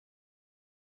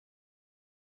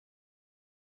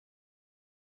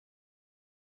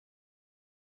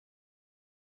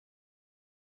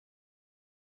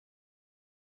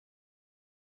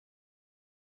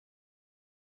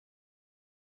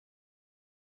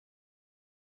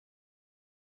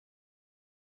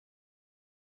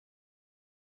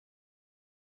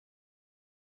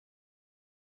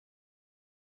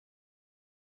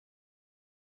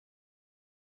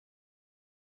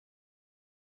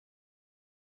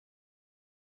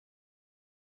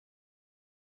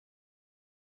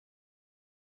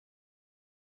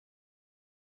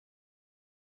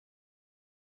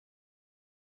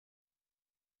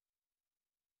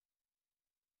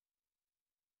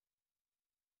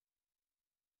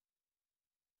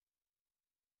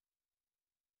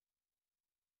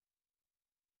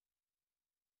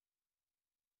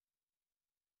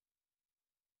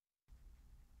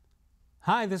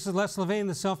Hi, this is Les-Levine,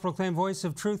 the self-proclaimed voice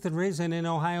of truth and reason in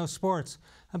Ohio sports.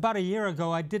 About a year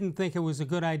ago, I didn't think it was a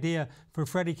good idea for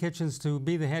Freddie Kitchens to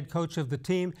be the head coach of the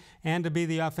team and to be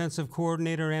the offensive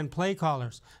coordinator and play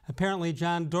callers. Apparently,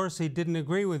 John-Dorsey didn't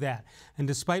agree with that. And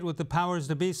despite what the powers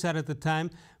to be said at the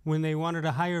time, when they wanted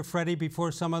to hire Freddie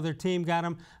before some other team got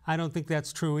him, I don't think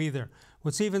that's true either.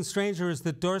 What's even stranger is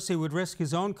that Dorsey would risk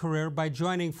his own career by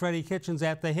joining Freddie Kitchens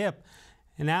at the hip.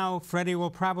 And now Freddie will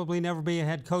probably never be a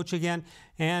head coach again,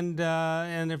 and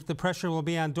if the pressure will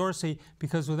be on Dorsey,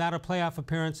 because without a playoff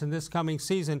appearance in this coming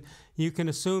season, you can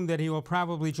assume that he will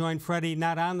probably join Freddie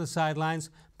not on the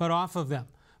sidelines, but off of them.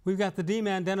 We've got the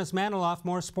D-man, Dennis-Manoloff.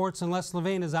 More Sports and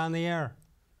Les-Levine is on the air.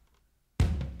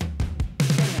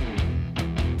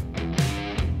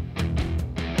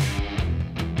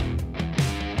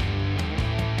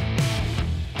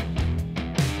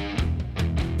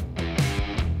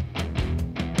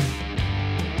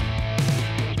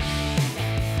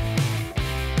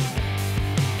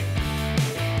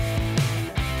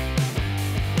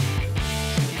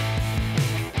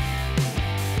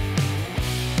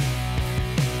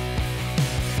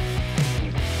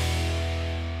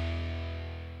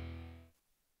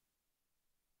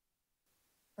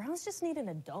 Browns just need an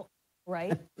adult,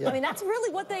 right? Yeah. I mean, that's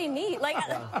really what they need. Like,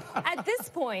 at this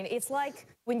point, it's like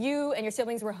when you and your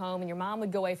siblings were home and your mom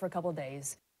would go away for a couple of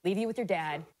days, leave you with your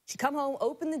dad. She'd come home,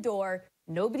 open the door,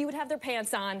 nobody would have their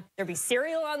pants on, there'd be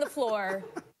cereal on the floor.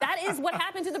 That is what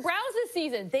happened to the Browns this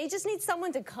season. They just need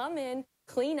someone to come in,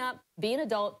 clean up, be an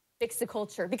adult, fix the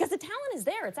culture, because the talent is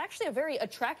there. It's actually a very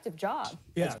attractive job.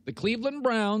 Yeah. The Cleveland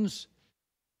Browns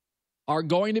are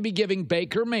going to be giving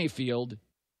Baker-Mayfield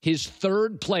his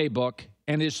third playbook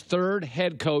and his third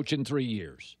head coach in 3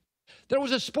 years. There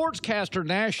was a sportscaster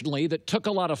nationally that took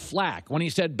a lot of flack when he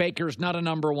said Baker's not a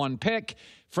 #1 pick,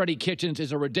 Freddie Kitchens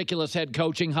is a ridiculous head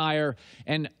coaching hire,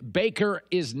 and Baker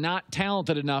is not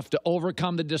talented enough to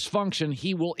overcome the dysfunction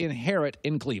he will inherit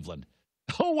in Cleveland.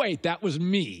 Oh, wait, that was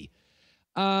me.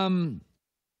 Here's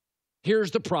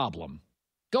the problem.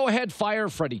 Go ahead, fire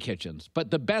Freddie Kitchens, but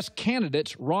the best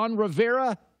candidates, Ron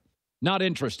Rivera, not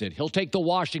interested. He'll take the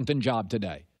Washington job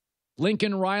today.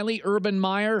 Lincoln Riley, Urban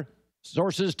Meyer,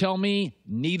 sources tell me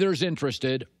neither's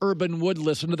interested. Urban would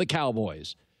listen to the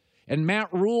Cowboys. And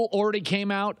Matt Rule already came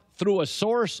out through a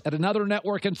source at another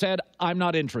network and said, I'm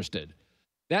not interested.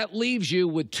 That leaves you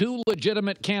with two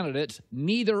legitimate candidates,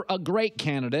 neither a great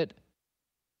candidate.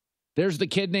 There's the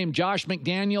kid named Josh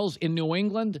McDaniels in New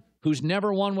England, who's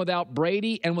never won without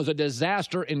Brady and was a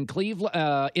disaster in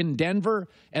Cleveland, in Denver.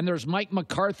 And there's Mike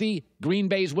McCarthy. Green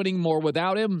Bay's winning more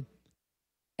without him.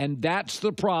 And that's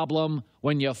the problem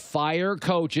when you fire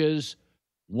coaches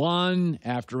one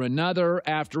after another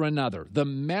after another. The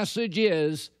message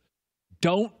is,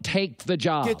 don't take the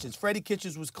job. Freddie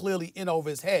Kitchens was clearly in over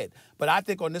his head. But I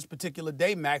think on this particular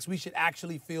day, Max, we should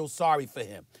actually feel sorry for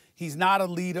him. He's not a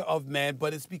leader of men,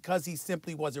 but it's because he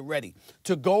simply wasn't ready.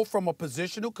 To go from a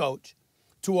positional coach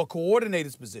to a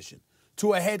coordinator's position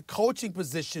to a head coaching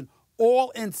position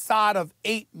all inside of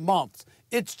 8 months,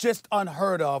 it's just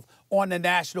unheard of on the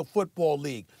National Football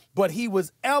League. But he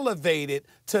was elevated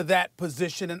to that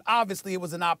position, and obviously it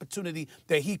was an opportunity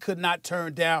that he could not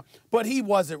turn down, but he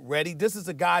wasn't ready. This is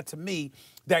a guy, to me,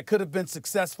 that could have been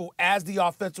successful as the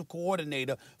offensive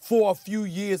coordinator for a few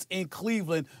years in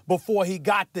Cleveland before he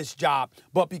got this job.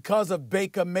 But because of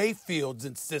Baker Mayfield's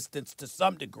insistence to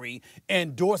some degree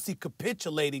and Dorsey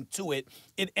capitulating to it,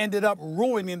 it ended up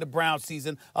ruining the Browns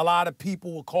season. A lot of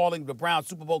people were calling the Browns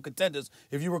Super Bowl contenders.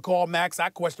 If you recall, Max, I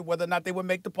questioned whether or not they would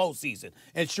make the postseason.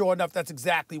 And sure enough, that's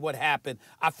exactly what happened.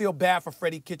 I feel bad for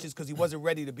Freddie Kitchens because he wasn't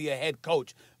ready to be a head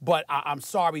coach, but I'm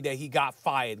sorry that he got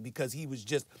fired because he was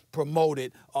just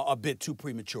promoted a bit too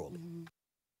prematurely.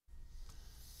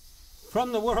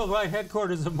 From the worldwide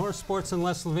headquarters of More Sports and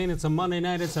Les-Levine, it's a Monday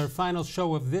night. It's our final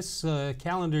show of this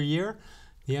calendar year,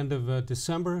 the end of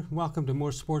December. Welcome to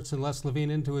More Sports and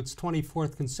Les-Levine into its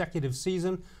 24th consecutive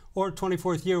season, or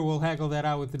 24th year. We'll haggle that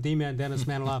out with the D-man,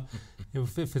 Dennis-Manoloff,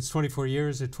 if it's 24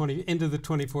 years or into the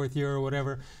 24th year or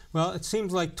whatever. Well, it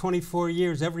seems like 24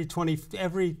 years, every year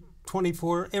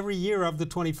of the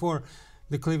 24,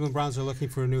 the Cleveland Browns are looking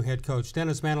for a new head coach.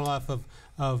 Dennis-Manoloff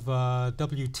of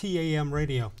WTAM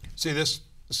Radio. See, this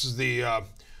is the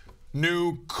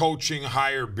new coaching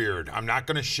hire beard. I'm not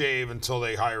going to shave until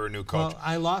they hire a new coach. Well,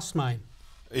 I lost mine.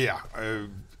 Yeah,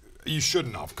 you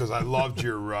shouldn't have, because I loved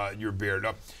your beard.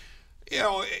 You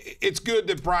know, it's good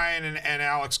that Brian and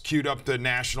Alex queued up the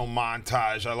national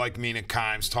montage. I like Mina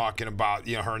Kimes talking about,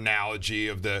 you know, her analogy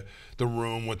of the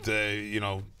room with the, you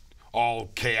know, all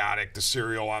chaotic, the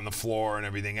cereal on the floor and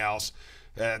everything else,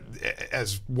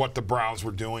 as what the Browns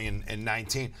were doing in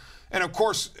 19. And, of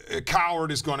course,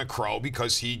 Coward is going to crow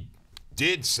because he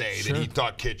did say that he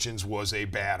thought Kitchens was a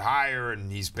bad hire,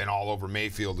 and he's been all over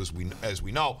Mayfield, as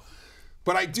we know.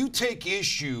 But I do take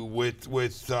issue with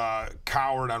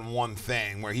Coward on one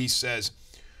thing, where he says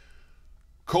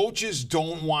coaches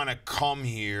don't want to come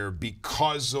here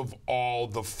because of all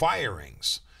the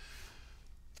firings.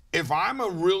 If I'm a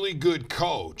really good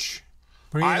coach,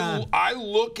 I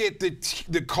look at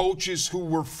the coaches who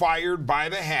were fired by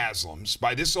the Haslams,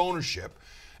 by this ownership,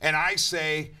 and I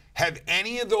say, have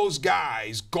any of those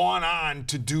guys gone on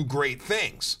to do great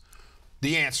things?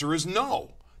 The answer is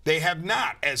no. They have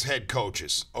not as head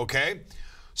coaches, okay?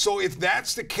 So if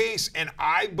that's the case, and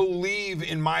I believe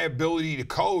in my ability to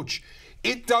coach,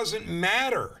 it doesn't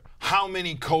matter how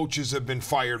many coaches have been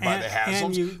fired by the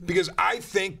Haslams, because I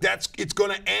think it's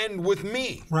going to end with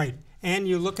me. Right. And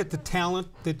you look at the talent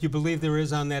that you believe there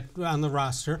is on the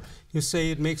roster. You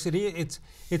say it makes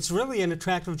it's really an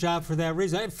attractive job for that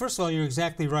reason. First of all, you're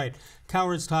exactly right.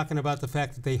 Coward's talking about the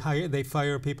fact that they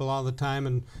fire people all the time,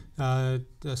 and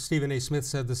Stephen A. Smith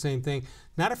said the same thing.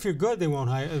 Not if you're good, they won't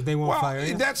fire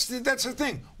you. That's the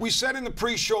thing. We said in the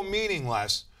pre-show meeting,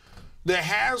 Les, the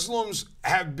Haslams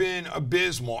have been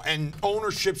abysmal, and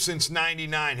ownership since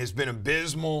 '99 has been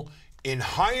abysmal in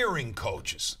hiring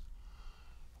coaches.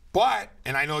 But,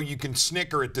 and I know you can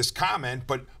snicker at this comment,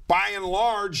 but by and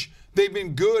large, they've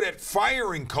been good at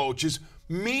firing coaches,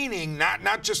 meaning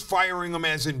not just firing them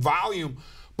as in volume,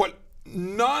 but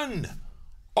none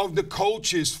of the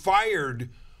coaches fired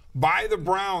by the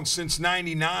Browns since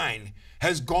 '99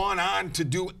 has gone on to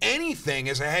do anything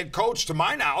as a head coach, to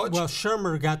my knowledge. Well,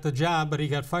 Shermer got the job, but he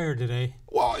got fired today.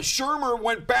 Well, Shermer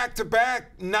went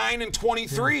back-to-back 9 and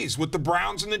 23s with the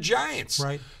Browns and the Giants.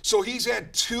 Right. So he's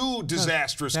had two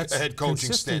disastrous head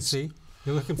coaching stints. You're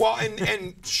looking well,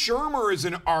 and Shermer is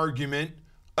an argument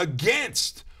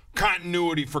against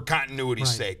continuity for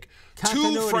continuity's sake.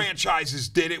 Two franchises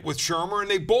did it with Shermer, and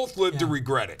they both lived to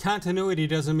regret it. Continuity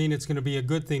doesn't mean it's going to be a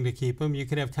good thing to keep him. You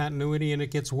could have continuity, and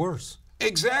it gets worse.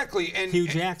 Exactly. And Hugh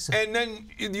Jackson. And then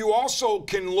you also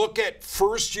can look at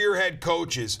first-year head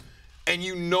coaches, and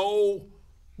you know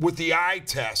with the eye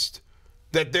test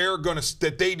that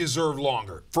they deserve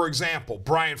longer. For example,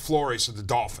 Brian Flores of the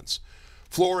Dolphins.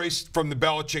 Flores from the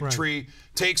Belichick tree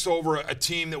takes over a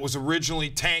team that was originally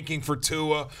tanking for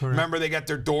Tua. Correct. Remember, they got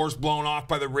their doors blown off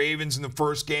by the Ravens in the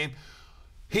first game.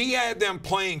 He had them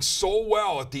playing so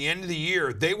well at the end of the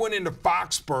year, they went into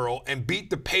Foxborough and beat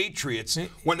the Patriots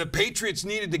when the Patriots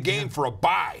needed the game for a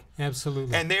bye.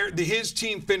 Absolutely. And his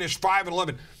team finished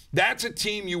 5-11. That's a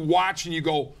team you watch and you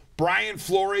go, Brian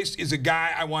Flores is a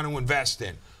guy I want to invest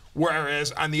in.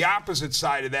 Whereas on the opposite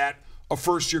side of that, a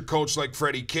first-year coach like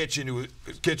Freddie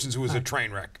Kitchens, who was a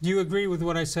train wreck. Do you agree with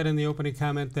what I said in the opening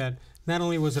comment that not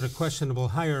only was it a questionable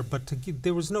hire, but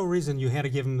there was no reason you had to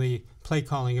give him the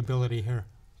play-calling ability here?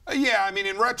 Yeah, I mean,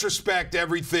 in retrospect,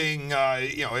 everything,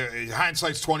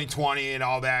 hindsight's 20/20 and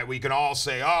all that. We can all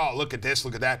say, oh, look at this,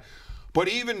 look at that. But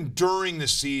even during the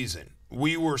season,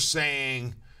 we were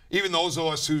saying, even those of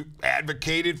us who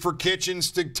advocated for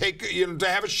Kitchens to to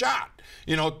have a shot,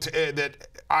 that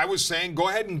I was saying, go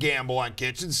ahead and gamble on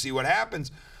Kitchens, see what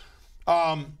happens.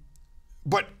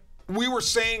 But we were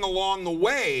saying along the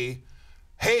way,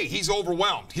 hey, he's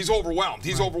overwhelmed. He's overwhelmed.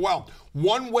 He's overwhelmed.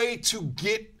 One way to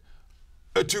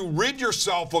rid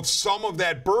yourself of some of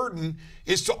that burden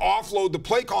is to offload the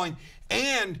play calling.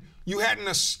 And you had an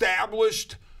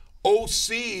established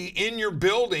OC in your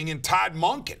building in Todd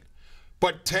Monken.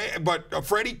 But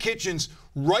Freddie Kitchens,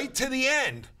 right to the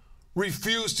end,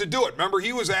 refused to do it. Remember,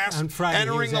 he was asked on Friday,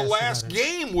 entering the last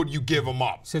game, would you give him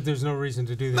up? He said there's no reason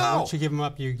to do that. No. Once you give him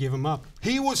up, you give him up.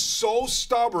 He was so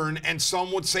stubborn, and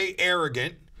some would say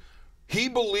arrogant. He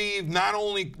believed not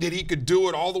only that he could do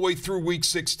it all the way through week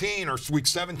 16 or week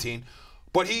 17,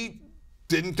 but he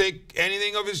didn't think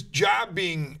anything of his job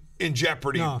being in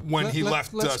jeopardy when he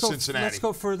left Cincinnati. Let's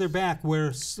go further back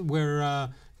where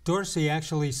Dorsey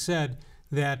actually said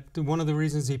that one of the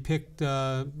reasons he picked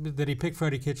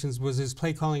Freddie Kitchens was his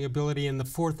play calling ability in the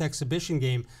 4th exhibition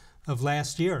game of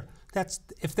last year.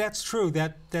 If that's true,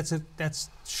 that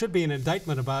should be an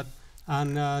indictment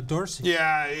on Dorsey.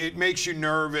 Yeah, it makes you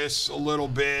nervous a little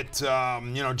bit.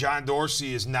 John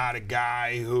Dorsey is not a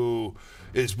guy who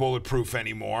is bulletproof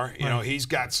anymore. He's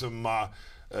got some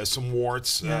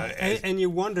warts. And you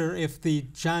wonder if the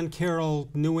John Carroll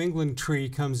New England tree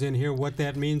comes in here, what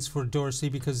that means for Dorsey,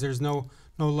 because there's no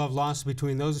love lost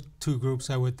between those two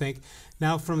groups, I would think.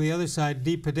 Now, from the other side,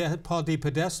 Paul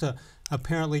DePodesta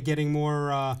apparently getting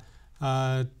more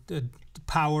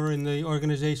power in the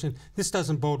organization. This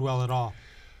doesn't bode well at all.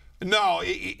 No,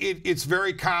 it's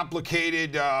very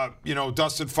complicated. You know,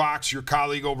 Dustin Fox, your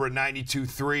colleague over at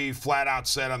 92.3, flat out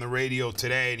said on the radio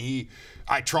today, and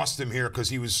I trust him here because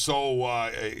he was so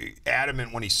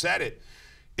adamant when he said it.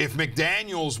 If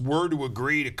McDaniels were to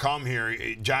agree to come here,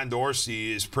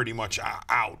 John-Dorsey is pretty much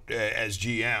out as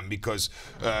GM because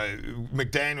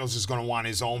McDaniels is going to want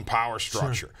his own power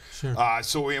structure. Sure.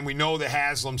 And we know the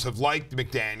Haslams have liked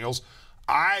McDaniels.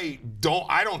 I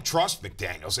don't trust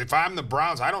McDaniels. If I'm the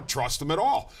Browns, I don't trust him at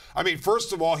all. I mean,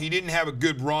 first of all, he didn't have a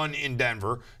good run in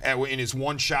Denver in his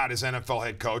one shot as NFL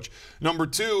head coach. Number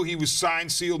two, he was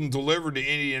signed, sealed, and delivered to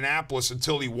Indianapolis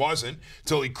until he wasn't,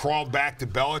 until he crawled back to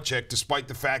Belichick, despite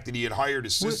the fact that he had hired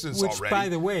assistants already. Which, by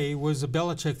the way, was a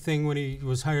Belichick thing when he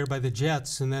was hired by the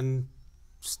Jets and then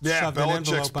shoved an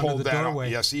envelope under the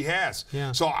doorway. Yes, he has.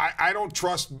 Yeah. So I don't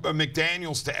trust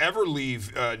McDaniels to ever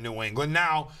leave New England.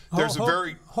 Now, there's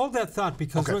Hold that thought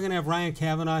because we're going to have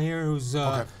Ryan-Cavanaugh here who's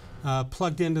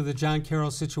plugged into the John Carroll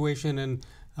situation and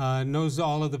knows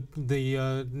all of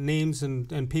the names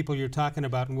and people you're talking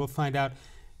about, and we'll find out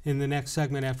in the next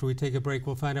segment after we take a break.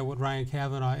 We'll find out what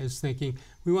Ryan-Cavanaugh is thinking.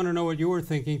 We want to know what you're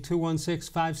thinking.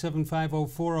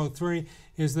 216-575-0403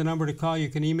 is the number to call. You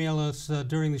can email us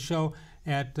during the show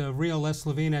at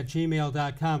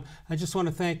real-les-levine@gmail.com. I just want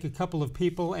to thank a couple of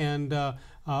people and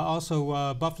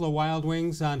also Buffalo Wild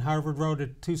Wings on Harvard Road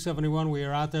at 271. We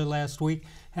were out there last week.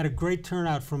 Had a great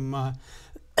turnout from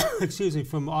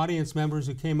from audience members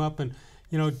who came up, and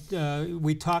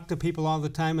we talk to people all the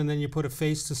time, and then you put a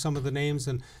face to some of the names,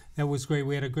 and that was great.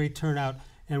 We had a great turnout,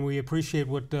 and we appreciate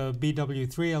what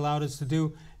BW3 allowed us to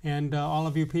do, and all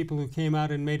of you people who came out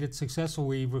and made it successful.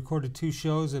 We recorded 2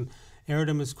 shows and aired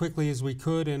them as quickly as we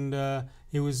could, and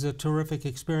it was a terrific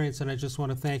experience, and I just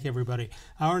want to thank everybody.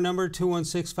 Our number,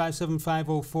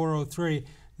 216-575-0403,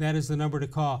 that is the number to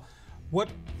call.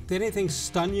 Did anything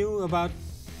stun you about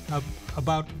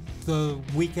the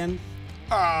weekend?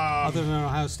 Other than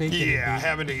Ohio State?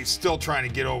 Yeah, still trying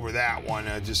to get over that one.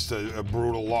 Just a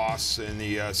brutal loss in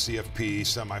the CFP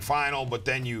semifinal. But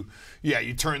then you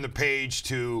turn the page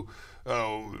to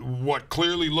what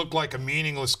clearly looked like a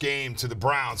meaningless game to the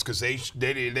Browns because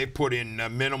they put in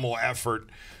minimal effort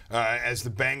as the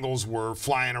Bengals were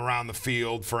flying around the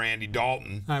field for Andy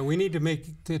Dalton. All right, we need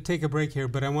to take a break here,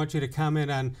 but I want you to comment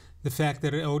on the fact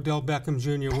that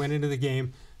Odell-Beckham-Jr. went into the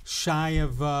game shy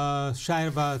of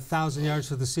 1,000 yards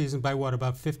for the season by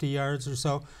about 50 yards or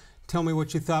so. Tell me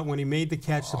what you thought when he made the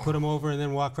catch to put him over and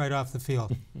then walk right off the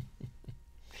field.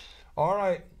 All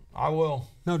right, I will.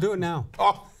 No, do it now.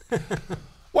 Oh.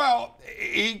 Well,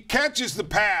 he catches the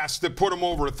pass that put him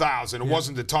over 1,000. It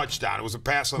wasn't a touchdown. It was a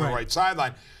pass on the right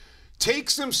sideline.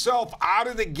 Takes himself out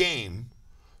of the game,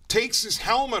 takes his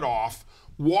helmet off,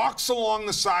 walks along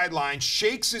the sideline,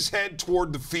 shakes his head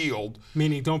toward the field.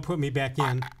 Meaning, don't put me back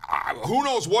in. Who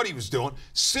knows what he was doing.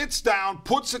 Sits down,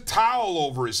 puts a towel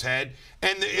over his head,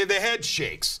 and the head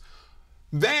shakes.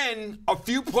 Then, a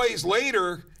few plays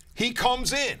later, he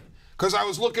comes in. Because I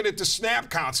was looking at the snap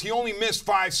counts. He only missed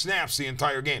 5 snaps the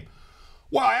entire game.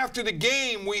 Well, after the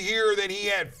game, we hear that he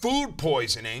had food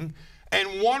poisoning.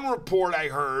 And one report I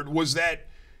heard was that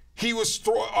he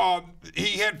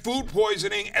had food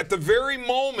poisoning at the very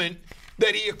moment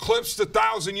that he eclipsed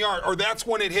 1,000 yards, or that's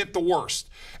when it hit the worst.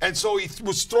 And so he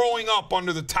was throwing up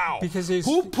under the towel.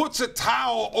 Who puts a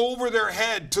towel over their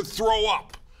head to throw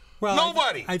up? Well,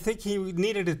 nobody. I think he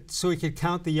needed it so he could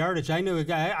count the yardage. I knew a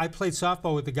guy. I played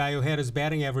softball with a guy who had his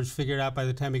batting average figured out by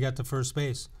the time he got to first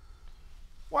base.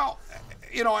 Well,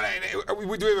 we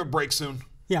do have a break soon.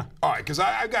 Yeah. All right, because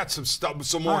I've got some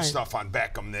more stuff on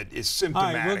Beckham that is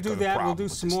symptomatic. All right, we'll do that. We'll do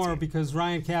some more team. Because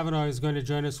Ryan-Cavanaugh is going to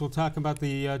join us. We'll talk about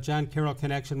the John Carroll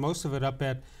connection. Most of it up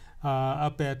at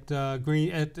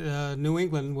New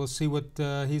England. We'll see what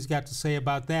he's got to say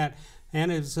about that. And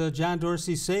is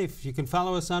John-Dorsey safe? You can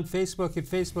follow us on Facebook at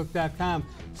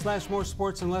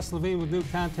facebook.com/more-sports-and-les-levine with new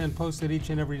content posted each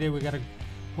and every day. We got a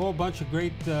whole bunch of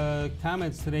great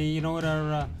comments today. You know what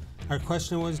our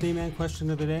question was, D-Man? Question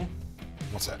of the day?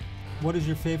 What's that? What is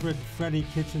your favorite Freddie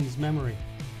Kitchens memory?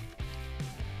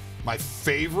 My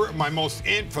favorite, my most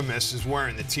infamous is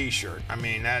wearing the T-shirt. I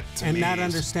mean, that to me and not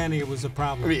understanding it was a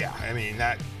problem. Yeah, I mean,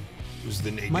 that was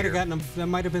the nadir. That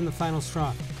might have been the final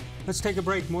straw. Let's take a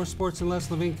break. More Sports and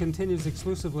Les Levine continues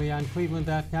exclusively on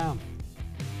cleveland.com.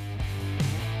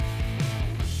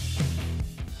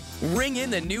 Ring in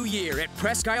the new year at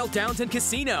Presque Isle Downton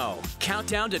Casino.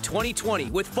 Countdown to 2020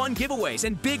 with fun giveaways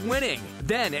and big winning.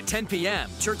 Then at 10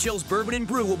 p.m., Churchill's Bourbon and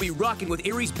Brew will be rocking with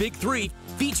Erie's Big Three,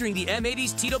 featuring the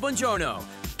M80's Tito Bongiorno,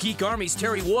 Geek Army's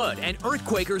Terry Wood, and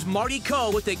Earthquaker's Marty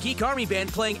Coe with the Geek Army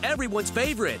Band playing everyone's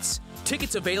favorites.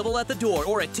 Tickets available at the door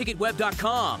or at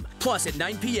ticketweb.com. Plus, at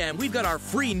 9 p.m., we've got our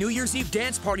free New Year's Eve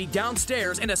dance party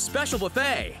downstairs and a special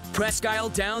buffet. Presque Isle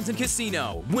Downs and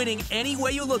Casino, winning any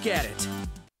way you look at it.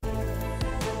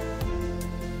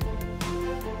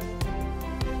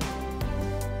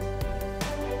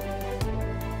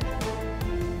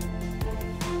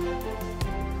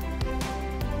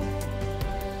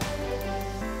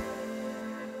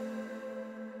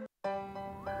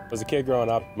 As a kid growing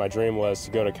up, my dream was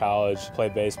to go to college, play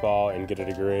baseball, and get a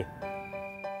degree.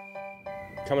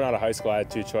 Coming out of high school, I had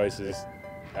two choices.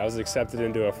 I was accepted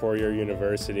into a four-year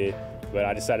university, but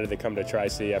I decided to come to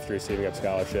Tri-C after receiving a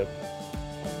scholarship.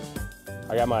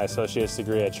 I got my associate's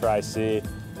degree at Tri-C.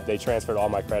 They transferred all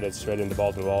my credits straight into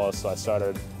Baldwin-Wallace, so I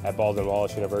started at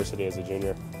Baldwin-Wallace University as a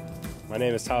junior. My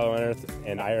name is Tyler Leonard,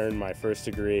 and I earned my first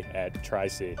degree at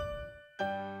Tri-C.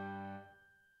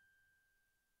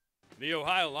 The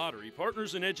Ohio Lottery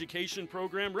Partners in Education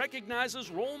program recognizes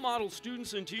role model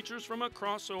students and teachers from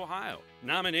across Ohio.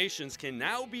 Nominations can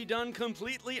now be done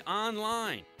completely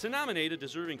online. To nominate a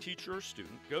deserving teacher or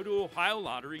student, go to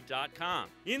OhioLottery.com.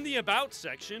 In the About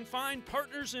section, find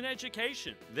Partners in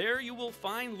Education. There you will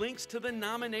find links to the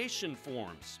nomination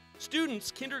forms.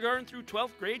 Students, kindergarten through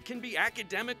 12th grade, can be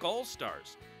academic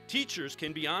all-stars. Teachers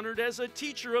can be honored as a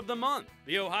Teacher of the Month.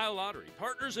 The Ohio Lottery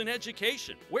Partners in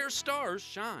Education, where stars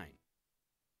shine.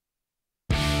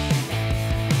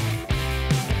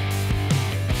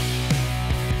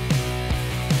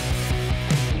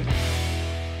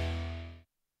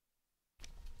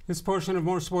 This portion of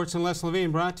More Sports and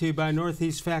Les-Levine brought to you by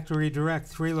Northeast Factory Direct.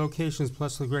 3 locations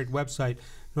plus the great website,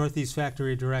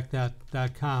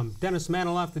 northeastfactorydirect.com.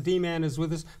 Dennis-Manoloff, the D-Man, is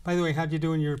with us. By the way, how'd you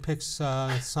do in your picks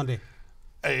Sunday?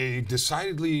 A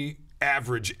decidedly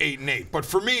average 8-8. But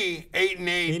for me,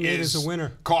 8-8 is a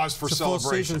winner. Cause for it's a celebration.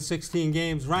 Full season, 16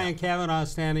 games. Ryan-Cavanaugh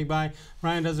is standing by.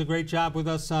 Ryan does a great job with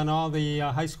us on all the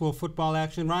high school football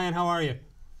action. Ryan, how are you?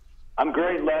 I'm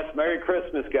great, Les. Merry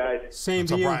Christmas, guys. Same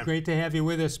to you. Great to have you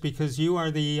with us because you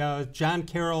are the John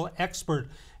Carroll expert.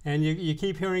 And you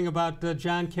keep hearing about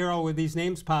John Carroll with these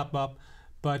names pop up,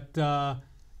 but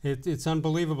it's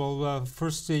unbelievable.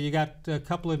 First, you got a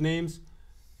couple of names,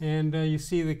 and you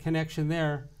see the connection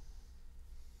there.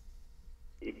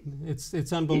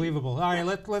 It's unbelievable. All right,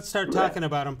 let's start talking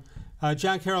about him.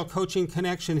 John Carroll coaching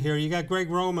connection here. You got Greg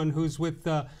Roman, who's with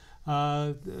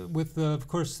of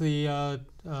course, the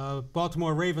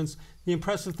Baltimore Ravens. The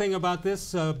impressive thing about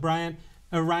this, Ryan,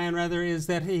 is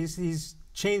that he's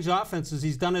changed offenses.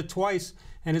 He's done it twice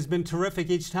and has been terrific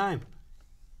each time.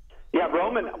 Yeah,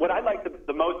 Roman, what I like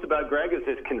the most about Greg is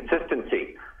his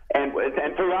consistency. And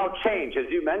throughout change, as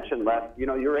you mentioned, Les,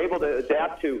 you're able to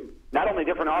adapt to not only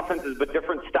different offenses, but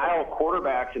different style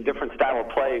quarterbacks and different style of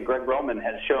play. And Greg Roman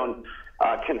has shown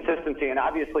consistency, and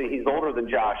obviously he's older than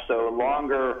Josh, so a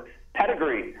longer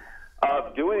pedigree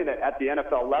of doing it at the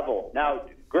NFL level. Now,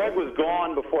 Greg was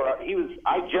gone before I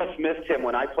just missed him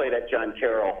when I played at John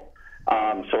Carroll.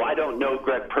 So I don't know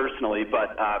Greg personally,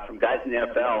 but from guys in the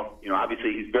NFL,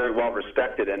 obviously he's very well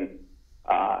respected, and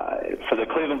for the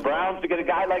Cleveland Browns to get a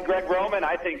guy like Greg Roman,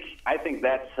 I think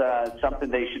that's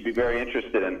something they should be very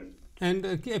interested in. And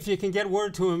if you can get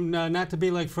word to him not to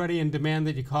be like Freddie and demand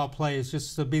that you call plays,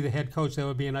 just to be the head coach, that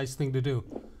would be a nice thing to do.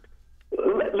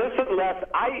 Listen, Les,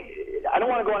 I don't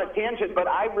want to go on a tangent, but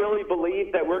I really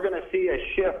believe that we're going to see a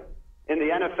shift in the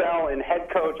NFL in head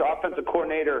coach, offensive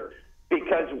coordinator,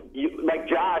 because like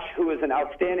Josh, who is an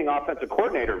outstanding offensive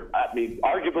coordinator, I mean,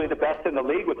 arguably the best in the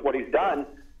league with what he's done,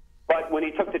 but when he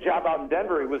took the job out in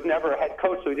Denver, he was never a head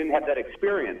coach, so he didn't have that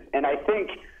experience. And I think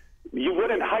you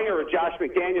wouldn't hire a Josh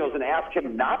McDaniels and ask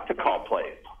him not to call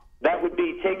plays. That would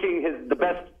be taking the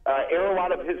best arrow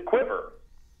out of his quiver.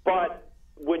 But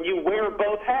when you wear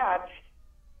both hats,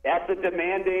 that's a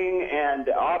demanding and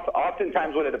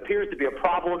oftentimes what it appears to be a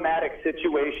problematic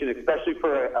situation, especially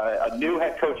for a new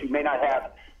head coach who may not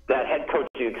have that head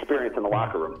coaching experience in the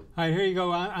locker room. All right, here you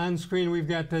go. On screen, we've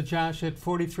got Josh at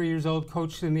 43 years old,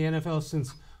 coached in the NFL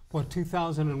since,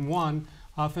 2001,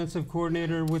 offensive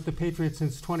coordinator with the Patriots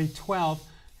since 2012,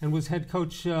 and was head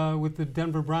coach with the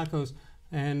Denver Broncos,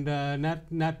 and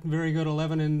not very good.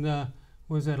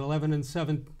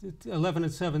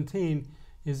 11-17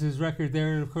 is his record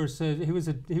there, and of course he was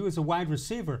a wide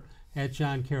receiver at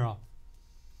John Carroll.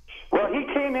 Well, he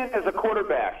came in as a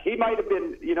quarterback. He might have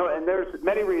been, and there's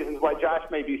many reasons why Josh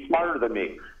may be smarter than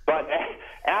me. But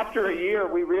after a year,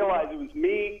 we realized it was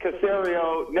me,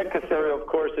 Caserio, Nick Caserio, of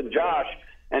course, and Josh.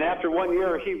 And after 1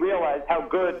 year, he realized how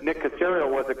good Nick Caserio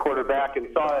was at quarterback and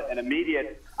saw an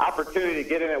immediate opportunity to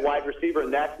get in at wide receiver,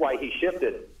 and that's why he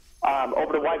shifted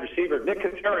over to wide receiver. Nick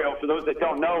Caserio, for those that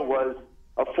don't know, was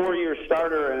a 4-year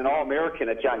starter and an All-American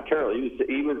at John Carroll.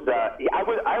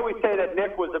 I always say that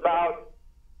Nick was about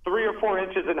 3 or 4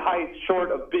 inches in height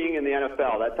short of being in the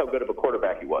NFL. That's how good of a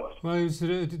quarterback he was. Well, he was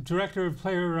the director of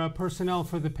player personnel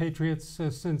for the Patriots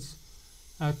since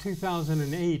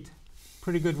 2008.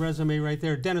 Pretty good resume right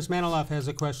there. Dennis-Manoloff has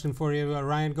a question for you.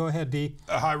 Ryan, go ahead, D.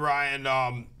 Hi,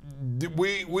 Ryan.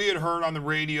 We had heard on the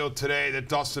radio today that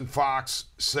Dustin Fox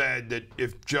said that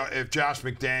if Josh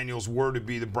McDaniels were to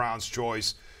be the Browns'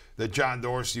 choice, that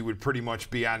John-Dorsey would pretty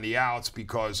much be on the outs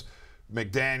because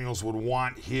McDaniels would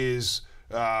want his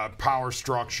power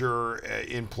structure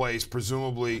in place,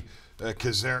 presumably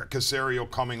Caserio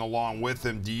coming along with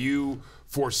him. Do you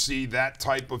foresee that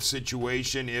type of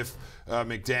situation if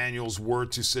McDaniels were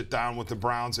to sit down with the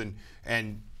Browns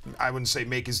and I wouldn't say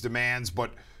make his demands,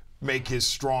 but make his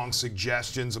strong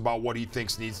suggestions about what he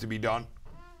thinks needs to be done?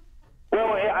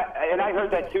 Well, and I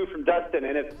heard that too from Dustin.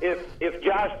 And if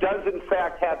Josh does in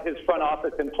fact have his front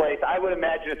office in place, I would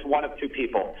imagine it's one of two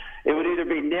people. It would either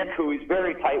be Nick, who he's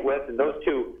very tight with, and those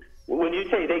two, when you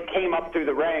say they came up through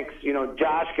the ranks, you know,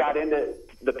 Josh got into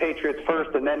the Patriots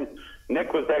first, and then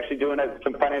Nick was actually doing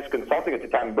some financial consulting at the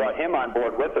time and brought him on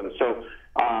board with him. So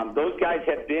those guys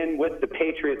have been with the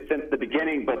Patriots since the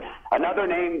beginning. But another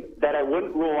name that I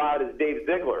wouldn't rule out is Dave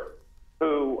Ziegler,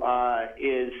 who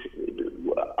is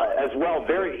as well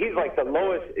he's like the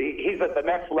lowest, he's at the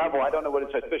next level. I don't know what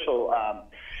his official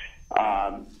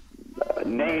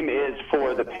name is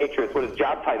for the Patriots, what his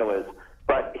job title is.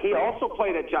 But he also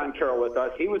played at John Carroll with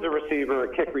us. He was a receiver,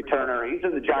 a kick returner. He's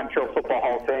in the John Carroll Football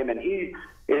Hall of Fame, and he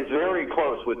is very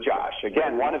close with Josh.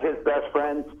 Again, one of his best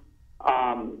friends.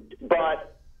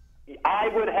 But I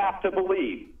would have to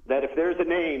believe that if there's a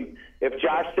name, if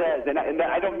Josh says, and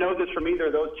I don't know this from either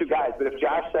of those two guys, but if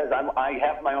Josh says, I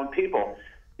have my own people,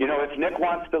 you know, if Nick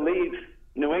wants to leave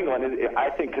New England, I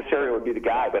think Caserio would be the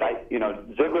guy. But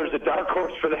Ziegler's a dark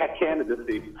horse for that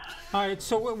candidacy. All right.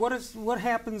 So what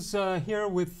happens here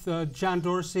with John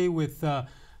Dorsey, with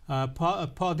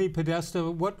Paul D.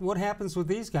 Podesta? What happens with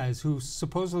these guys who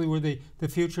supposedly were the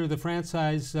future of the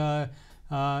franchise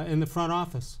in the front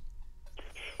office?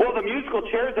 Well, the musical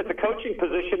chairs at the coaching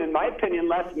position, in my opinion,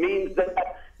 Les, means that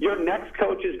your next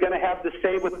coach is going to have to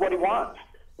say with what he wants.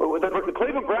 The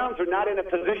Cleveland Browns are not in a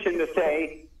position to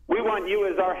say, we want you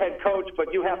as our head coach,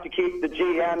 but you have to keep the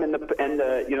GM and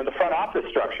the front office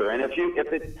structure. And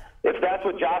if that's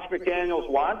what Josh McDaniels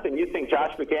wants, and you think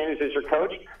Josh McDaniels is your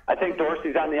coach, I think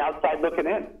Dorsey's on the outside looking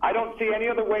in. I don't see any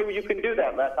other way you can do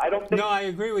that, Les. I don't think. No, I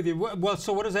agree with you. Well,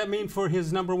 so what does that mean for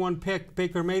his #1 pick,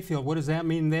 Baker-Mayfield? What does that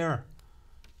mean there?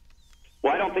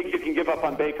 Well, I don't think you can give up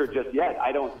on Baker just yet.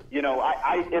 I don't,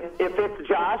 if it's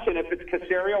Josh and if it's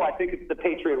Caserio, I think it's the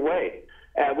Patriot way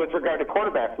with regard to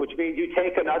quarterbacks, which means you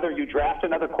draft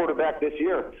another quarterback this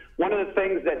year. One of the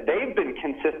things that they've been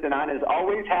consistent on is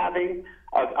always having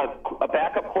a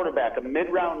backup quarterback, a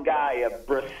mid-round guy, a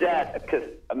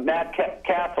Brissett, a Matt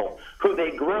Castle, who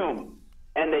they groom,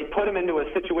 and they put him into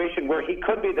a situation where he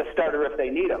could be the starter if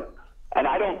they need him. And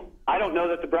I don't know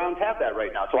that the Browns have that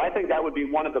right now. So I think that would be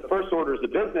one of the first orders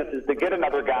of business is to get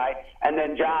another guy, and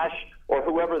then Josh or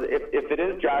whoever, if it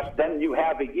is Josh, then you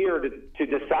have a year to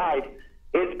decide,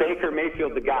 is Baker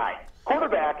Mayfield the guy?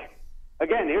 Quarterback,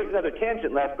 again, here's another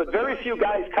tangent, Les, but very few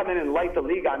guys come in and light the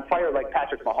league on fire like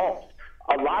Patrick Mahomes.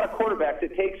 A lot of quarterbacks,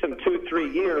 it takes them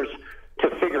 2-3 years to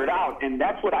figure it out, and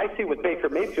that's what I see with Baker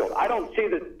Mayfield. I don't see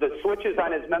the switches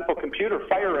on his mental computer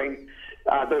firing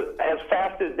as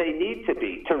fast as they need to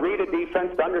be to read a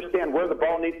defense, to understand where the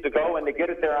ball needs to go, and to get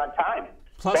it there on time.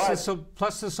 Plus,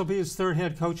 this will be his third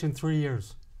head coach in 3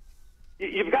 years.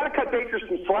 You've got to cut Baker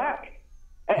some slack.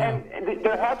 And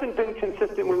there hasn't been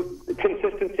consistency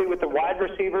with the wide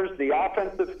receivers, the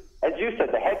offensive, as you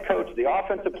said, the head coach, the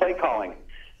offensive play calling.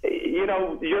 You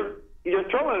know, you're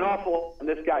throwing an awful lot on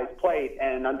this guy's plate,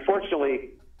 and unfortunately,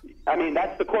 I mean,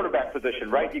 that's the quarterback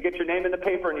position, right? You get your name in the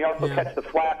paper, and you also catch the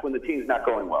flack when the team's not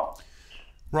going well.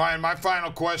 Ryan, my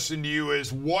final question to you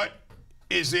is, what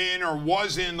is in or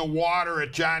was in the water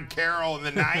at John Carroll in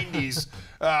the 90s?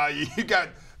 You got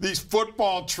these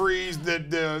football trees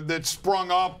that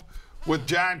sprung up with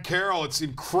John Carroll. It's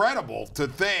incredible to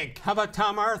think. How about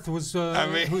Tom Arth, who's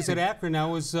at Akron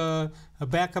now, was a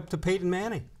backup to Peyton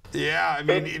Manning? Yeah, I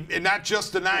mean, and not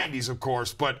just the 90s, of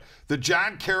course, but the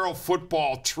John Carroll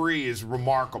football tree is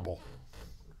remarkable.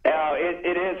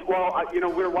 It is. Well, we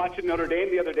were watching Notre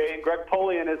Dame the other day, and Greg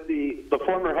Polian is the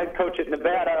former head coach at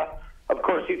Nevada. Of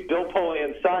course, he's Bill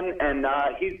Polian's son, and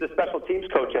he's the special teams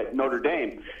coach at Notre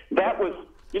Dame. That was,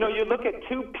 you look at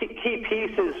two key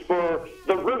pieces for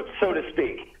the roots, so to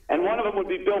speak, and one of them would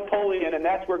be Bill Polian, and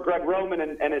that's where Greg Roman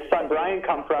and his son Brian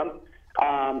come from.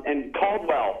 and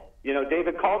Caldwell. You know,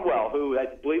 David Caldwell, who I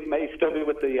believe may still be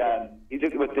with the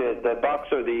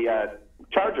Bucks or the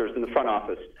Chargers in the front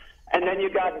office. And then you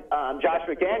got Josh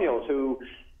McDaniels, who,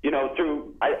 you know,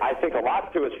 through I think a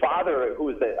lot through his father, who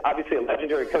was obviously a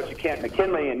legendary coach at Kent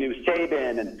McKinley and knew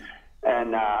Saban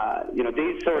and you know,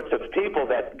 these sorts of people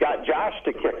that got Josh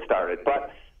to kick-start it.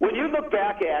 But when you look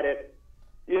back at it,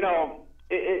 you know,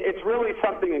 it's really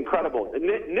something incredible.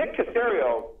 Nick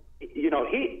Caserio, you know,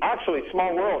 he actually,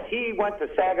 small world, he went to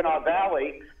Saginaw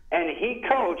Valley and he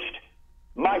coached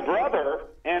my brother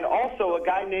and also a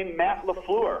guy named Matt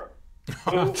LaFleur.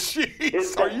 Oh,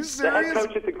 jeez. Are you serious? The head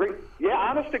coach at the Greek. Yeah,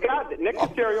 honest to God. Nick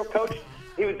Caserio coached.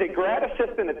 He was a grad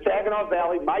assistant at Saginaw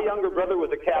Valley. My younger brother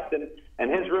was a captain,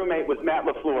 and his roommate was Matt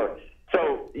LaFleur.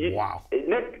 So, wow.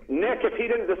 Nick, if he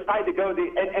didn't decide to go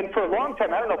and for a long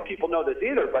time, I don't know if people know this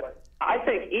either, but I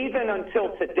think even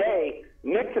until today,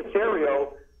 Nick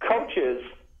Caserio coaches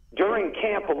during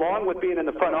camp along with being in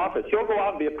the front office. He'll go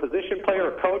out and be a position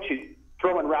player or coach. He's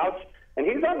throwing routes. And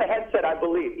he's on the headset, I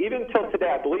believe. Even till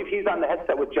today, I believe he's on the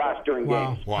headset with Josh during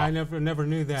games. Wow. I never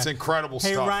knew that. It's incredible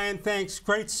stuff. Hey, Ryan, thanks.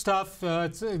 Great stuff.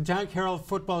 John Carroll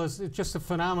football is just a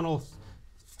phenomenal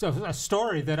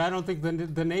story that I don't think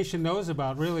the nation knows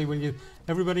about, really. When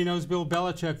everybody knows Bill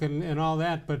Belichick and all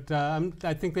that, but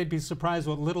I think they'd be surprised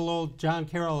what little old John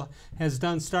Carroll has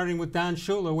done, starting with Don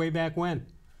Shula way back when.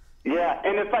 Yeah,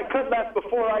 and if I could, Les,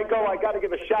 before I go, I got to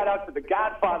give a shout-out to the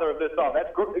godfather of this all. That's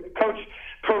Coach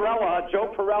Perella,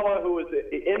 Joe Perella, who was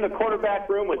in the quarterback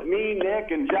room with me,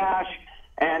 Nick, and Josh,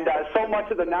 and so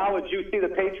much of the knowledge you see the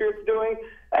Patriots doing,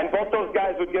 and both those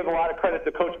guys would give a lot of credit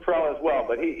to Coach Perella as well.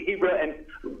 But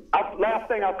last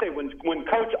thing I'll say, when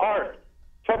Coach Art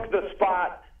took the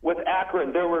spot with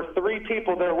Akron, there were three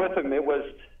people there with him. It was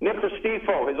Nick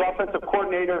Restifo, his offensive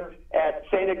coordinator at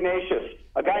St. Ignatius,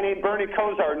 a guy named Bernie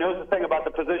Kosar, who knows the thing about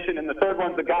the position, and the third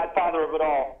one's the godfather of it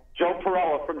all, Joe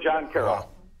Perella from John Carroll. Wow.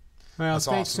 Well, that's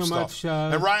thanks awesome so stuff.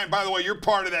 much. And Ryan, by the way, you're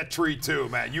part of that tree too,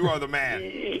 man. You are the man.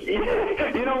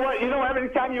 You know what? You know, every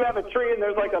time you have a tree and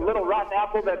there's like a little rotten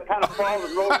apple that kind of falls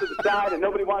and rolls to the side and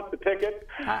nobody wants to pick it,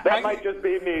 that might just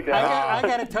be me, Dad. I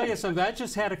got to tell you something. I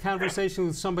just had a conversation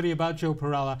with somebody about Joe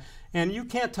Perella, and you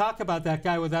can't talk about that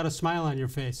guy without a smile on your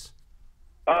face.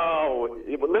 Oh,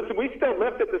 listen, we still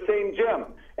lift at the same gym,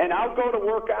 and I'll go to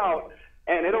work out,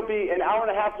 and it'll be an hour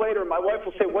and a half later, and my wife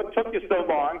will say, "What took you so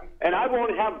long?" And I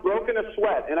won't have broken a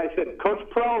sweat. And I said, Coach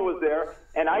Perella was there,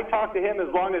 and I talk to him as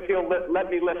long as he'll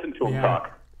let me listen to him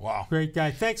talk. Wow. Great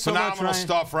guy. Thanks so much, Ryan. Phenomenal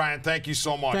stuff, Ryan. Thank you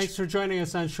so much. Thanks for joining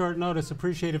us on short notice.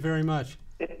 Appreciate it very much.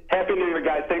 Happy New Year,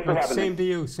 guys. Thanks for having me.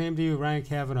 Same to you,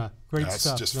 Ryan-Cavanaugh. Great That's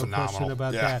stuff. just no phenomenal. question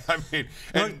about that. I mean,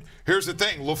 and here's the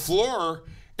thing. LaFleur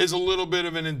is a little bit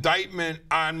of an indictment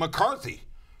on McCarthy,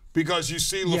 because you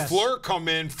see LaFleur come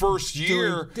in first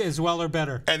year doing as well or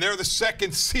better, and they're the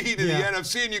second seed in the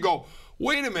NFC, and you go,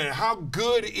 wait a minute, how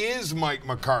good is Mike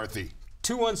McCarthy?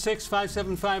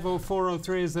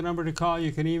 216-575-0403 is the number to call.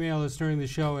 You can email us during the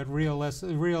show at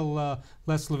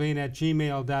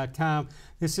reallesslevine@gmail.com.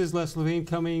 This is Les Levine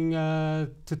coming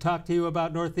to talk to you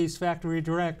about Northeast Factory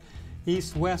Direct.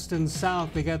 East, West, and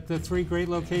South. They got the 3 great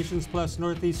locations plus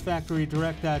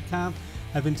northeastfactorydirect.com.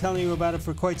 I've been telling you about it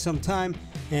for quite some time,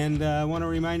 and I want to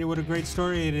remind you what a great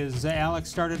story it is. Alex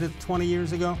started it 20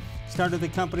 years ago. Started the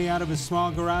company out of his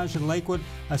small garage in Lakewood,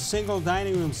 a single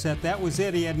dining room set. That was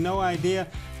it. He had no idea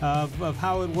of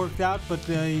how it worked out, but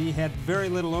he had very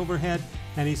little overhead,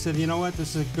 and he said, you know what,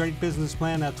 this is a great business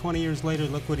plan. Now, 20 years later,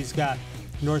 look what he's got.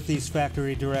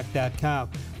 northeastfactorydirect.com.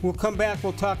 We'll come back.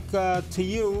 We'll talk to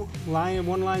you.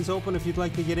 One line's open if you'd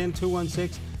like to get in,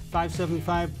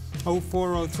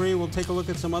 216-575-0403. We'll take a look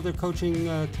at some other coaching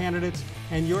candidates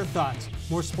and your thoughts.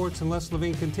 More Sports and Les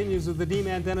Levine continues with the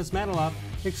D-Man Dennis-Manoloff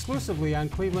exclusively on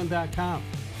cleveland.com.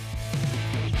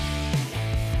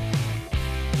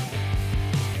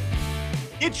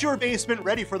 Get your basement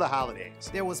ready for the holidays.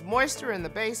 There was moisture in the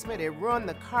basement. It ruined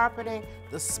the carpeting.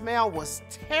 The smell was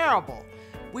terrible.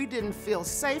 We didn't feel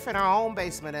safe in our own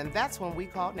basement, and that's when we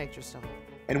called Nature Stone.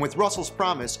 And with Russell's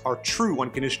Promise, our true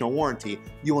unconditional warranty,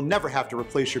 you will never have to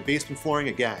replace your basement flooring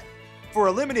again. For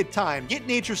a limited time, get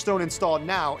Nature Stone installed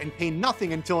now and pay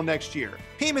nothing until next year.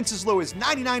 Payments as low as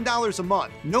 $99 a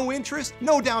month. No interest,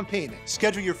 no down payment.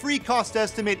 Schedule your free cost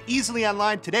estimate easily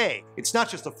online today. It's not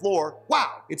just a floor.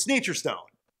 Wow, it's Nature Stone.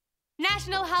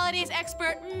 National Holidays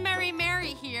expert Mary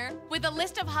here with a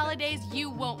list of holidays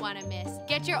you won't want to miss.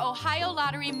 Get your Ohio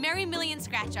Lottery Merry Million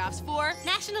scratch-offs for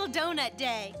National Donut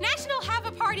Day, National Have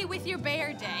a Party with Your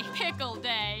Bear Day, Pickle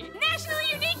Day, National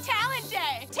Unique Talent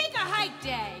Day, Take a Hike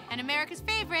Day, and America's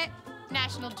favorite,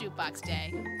 National Jukebox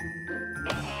Day.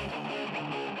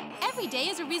 Every Every day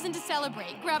is a reason to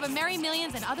celebrate. Grab a Merry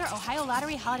Millions and other Ohio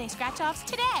Lottery holiday scratch-offs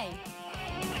today.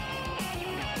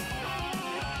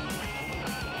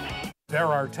 There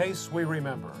are tastes we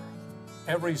remember.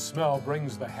 Every smell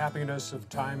brings the happiness of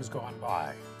times gone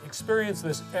by. Experience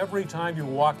this every time you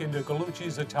walk into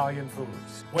Gallucci's Italian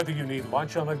Foods. Whether you need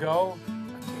lunch on the go,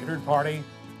 a catered party,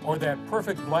 or that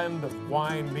perfect blend of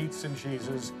wine, meats, and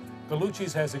cheeses,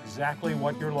 Gallucci's has exactly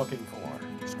what you're looking for.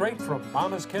 Straight from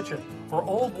Mama's Kitchen for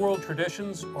old world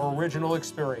traditions or original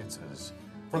experiences.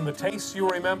 From the tastes you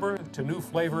remember to new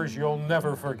flavors you'll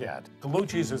never forget.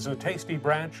 Gallucci's is a tasty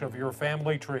branch of your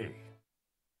family tree.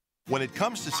 When it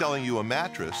comes to selling you a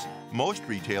mattress, most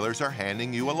retailers are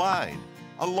handing you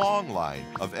a long line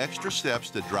of extra steps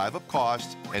that drive up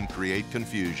costs and create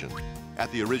confusion. At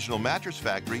the Original Mattress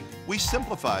Factory, we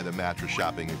simplify the mattress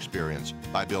shopping experience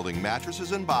by building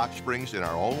mattresses and box springs in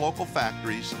our own local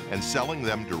factories and selling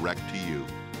them direct to you.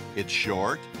 It's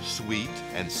short, sweet,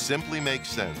 and simply makes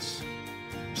sense.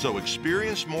 So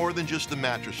experience more than just a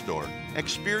mattress store.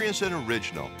 Experience an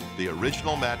original, the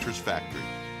Original Mattress Factory.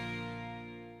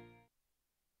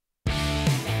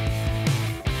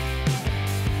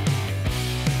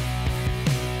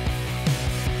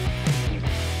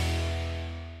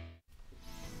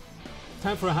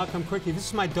 Time for a How Come Quickie. This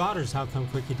is my daughter's How Come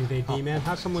Quickie today, D-Man.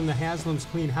 How come when the Haslams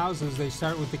clean houses, they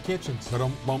start with the kitchens? There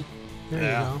you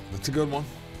go. That's a good one.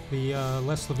 The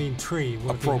Les-Levine tree.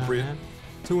 Appropriate.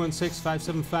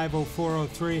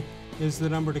 216-575-0403 is the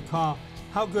number to call.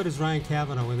 How good is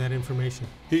Ryan-Cavanaugh with that information?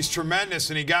 He's tremendous,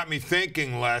 and he got me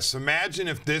thinking, Les. Imagine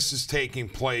if this is taking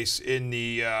place in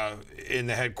the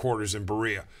headquarters in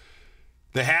Berea.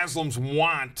 The Haslams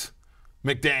want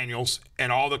McDaniels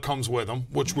and all that comes with him,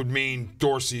 which would mean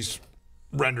Dorsey's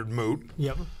rendered moot.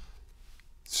 Yep.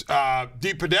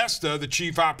 DePodesta, the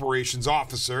chief operations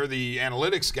officer, the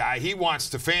analytics guy, he wants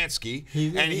Stefanski,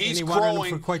 and he's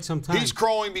crowing for quite some time. He's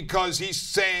crowing because he's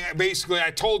saying, basically, I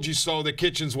told you so, that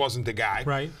Kitchens wasn't the guy.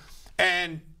 Right.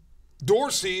 And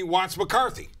Dorsey wants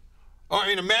McCarthy. I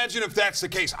mean, imagine if that's the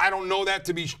case. I don't know that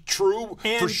to be true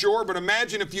for sure, but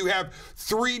imagine if you have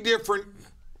three different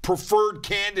preferred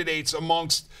candidates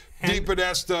amongst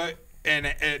DePodesta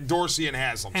and Dorsey and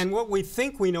Haslam. And what we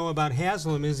think we know about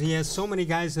Haslam is he has so many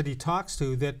guys that he talks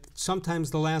to that sometimes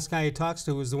the last guy he talks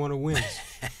to is the one who wins.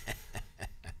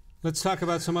 Let's talk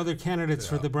about some other candidates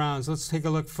for the Browns. Let's take a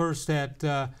look first at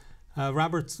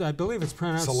Robert, I believe it's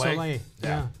pronounced Saleh.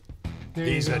 Yeah.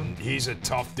 He's a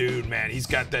tough dude, man. He's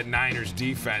got that Niners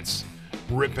defense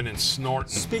ripping and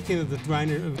snorting. Speaking of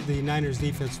the Niners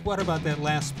defense, what about that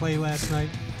last play last night?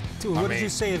 What did you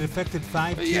say? It affected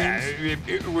 5 teams? Yeah,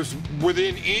 it was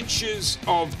within inches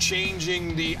of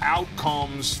changing the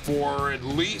outcomes for at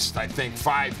least, I think,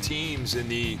 5 teams in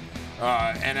the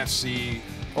NFC,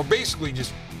 or basically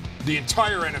just the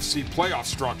entire NFC playoff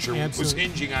structure was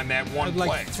hinging on that one play.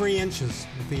 Like 3 inches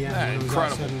at the end. Yeah,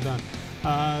 incredible. Said and done.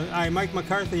 All right, Mike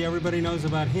McCarthy, everybody knows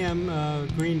about him.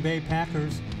 Green Bay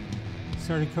Packers.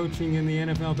 Started coaching in the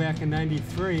NFL back in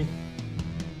 '93.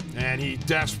 And he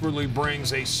desperately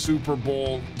brings a Super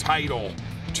Bowl title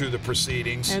to the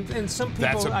proceedings. And some people,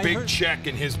 that's a big check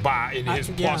in his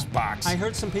plus box. I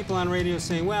heard some people on radio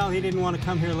saying, well, he didn't want to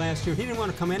come here last year. He didn't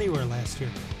want to come anywhere last year.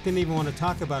 Didn't even want to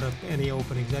talk about any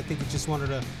openings. I think he just wanted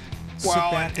to sit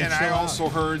back and I also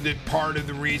out. heard that part of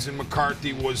the reason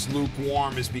McCarthy was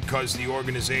lukewarm is because the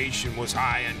organization was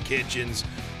high on Kitchens.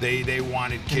 They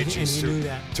wanted Kitchens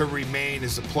to remain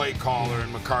as a play caller,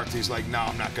 and McCarthy's like, no,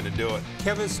 I'm not going to do it.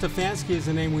 Kevin Stefanski is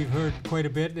a name we've heard quite a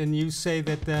bit, and you say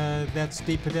that that's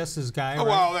DePodesta's guy, right?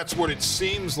 Well, that's what it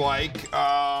seems like,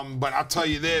 but I'll tell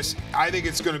you this. I think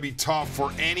it's going to be tough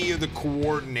for any of the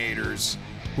coordinators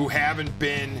who haven't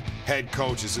been head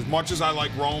coaches. As much as I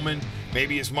like Roman,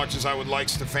 maybe as much as I would like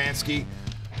Stefanski,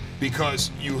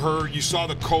 because you saw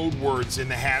the code words in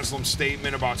the Haslam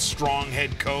statement about strong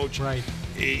head coach. Right.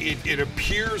 It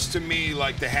appears to me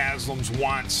like the Haslams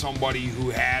want somebody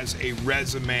who has a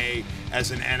resume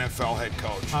as an NFL head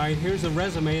coach. All right, here's a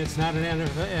resume. It's not an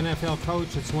NFL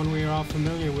coach. It's one we are all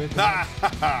familiar with.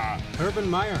 Urban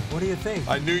Meyer, what do you think?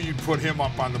 I knew you'd put him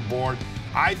up on the board.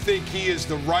 I think he is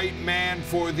the right man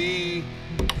for the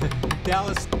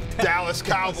Dallas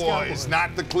Cowboys,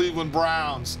 not the Cleveland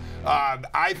Browns.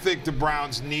 I think the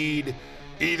Browns need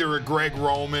either a Greg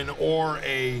Roman or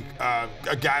a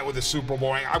guy with a Super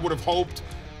Bowl ring. I would have hoped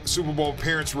Super Bowl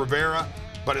appearance Rivera,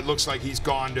 but it looks like he's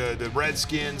gone to the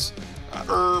Redskins.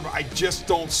 Herb, I just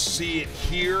don't see it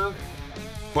here,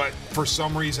 but for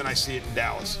some reason I see it in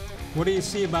Dallas. What do you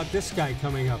see about this guy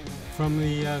coming up from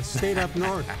the state up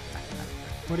north?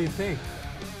 What do you think?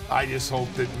 I just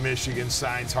hope that Michigan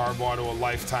signs Harbaugh to a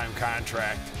lifetime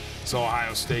contract. so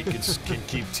Ohio State can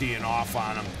keep teeing off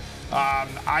on him.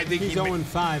 I think he's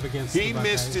 0-5 against the Buckeyes.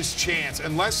 Missed his chance.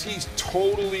 Unless he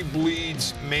totally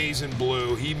bleeds maize and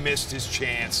blue, he missed his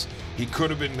chance. He could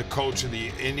have been the coach of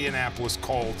the Indianapolis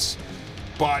Colts.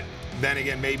 But then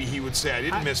again, maybe he would say, I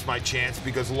didn't miss my chance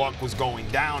because luck was going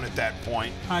down at that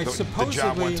point. The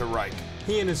job went to Reich.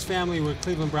 He and his family were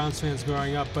Cleveland Browns fans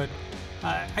growing up, but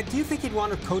do you think he'd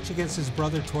want to coach against his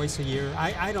brother twice a year?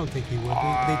 I don't think he would.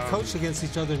 They'd coach against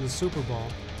each other in the Super Bowl.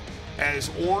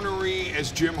 As ornery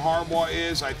as Jim Harbaugh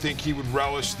is, I think he would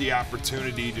relish the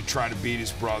opportunity to try to beat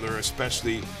his brother,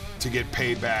 especially to get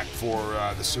payback for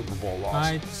the Super Bowl loss. All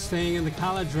right, staying in the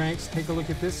college ranks, take a look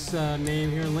at this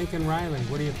name here, Lincoln Riley.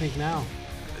 What do you think now?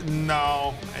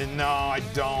 No, I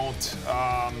don't.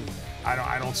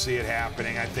 I don't see it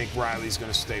happening. I think Riley's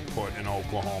going to stay put in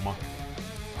Oklahoma.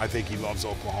 I think he loves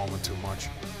Oklahoma too much.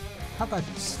 How about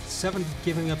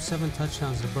giving up 7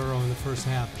 touchdowns to Burrow in the first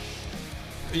half?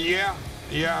 Yeah,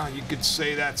 you could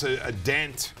say that's a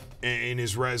dent in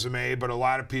his resume, but a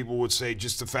lot of people would say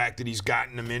just the fact that he's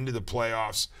gotten them into the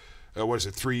playoffs,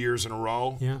 3 years in a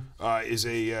row, is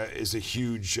a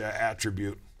huge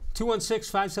attribute.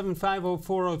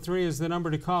 216-575-0403 is the number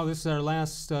to call. This is our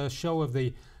last show of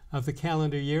the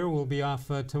calendar year. We'll be off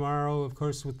tomorrow, of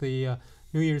course, with the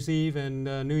New Year's Eve and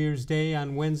New Year's Day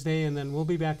on Wednesday, and then we'll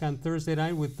be back on Thursday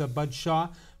night with Bud Shaw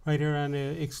right here on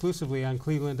exclusively on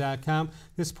cleveland.com.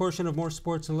 This portion of More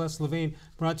Sports and Les-Levine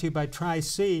brought to you by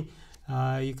Tri-C.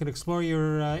 You can explore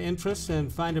your interests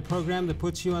and find a program that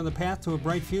puts you on the path to a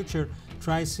bright future.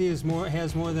 Tri-C has more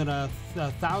than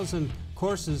 1,000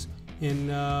 courses in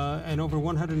over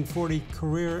 140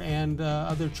 career and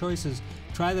other choices.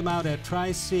 Try them out at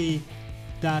tric.com,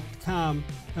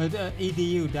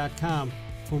 edu.com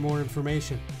for more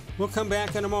information. We'll come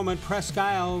back in a moment. Presque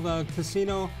Isle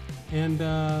Casino and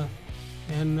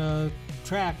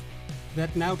track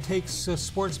that now takes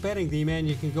sports betting. D-Man,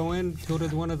 you can go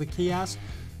to one of the kiosks.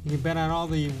 You can bet on all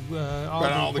the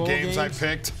games I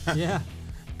picked. Yeah.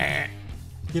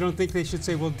 You don't think they should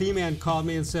say, well, D-Man called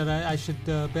me and said I should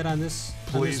bet on this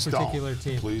particular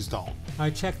team? Please don't. All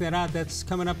right, check that out. That's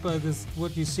coming up.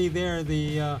 What you see there,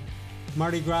 the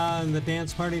Mardi Gras and the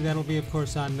dance party, that'll be, of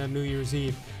course, on New Year's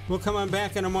Eve. We'll come on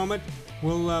back in a moment.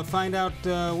 We'll find out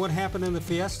what happened in the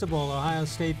Fiesta Bowl. Ohio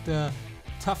State, a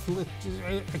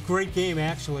great game,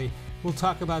 actually. We'll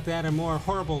talk about that and more.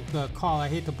 Horrible call. I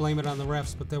hate to blame it on the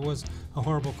refs, but there was a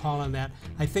horrible call on that.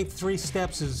 I think 3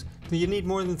 steps is... Do you need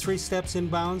more than 3 steps in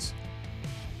bounds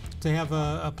to have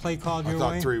a play called your way?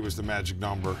 I thought 3 was the magic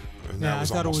number. And I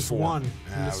thought it was 4. 1,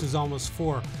 and this is almost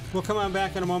 4. We'll come on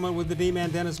back in a moment with the D-Man,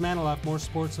 Dennis-Manoloff. More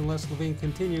Sports and Les-Levine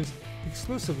continues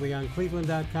exclusively on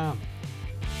cleveland.com.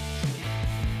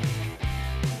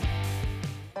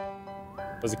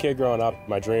 As a kid growing up,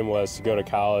 my dream was to go to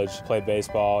college, play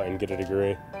baseball, and get a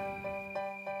degree.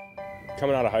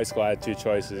 Coming out of high school, I had 2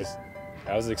 choices.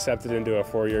 I was accepted into a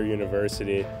 4-year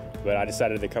university, but I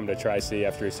decided to come to Tri-C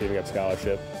after receiving a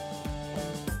scholarship.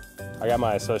 I got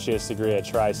my associate's degree at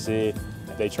Tri-C.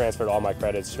 They transferred all my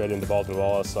credits straight into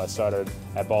Baldwin-Wallace, so I started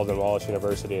at Baldwin-Wallace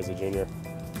University as a junior.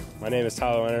 My name is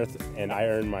Tyler Leonard, and I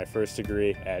earned my first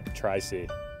degree at Tri-C.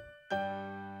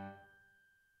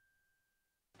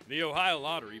 The Ohio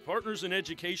Lottery Partners in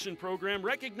Education program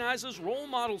recognizes role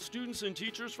model students and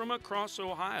teachers from across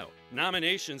Ohio.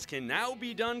 Nominations can now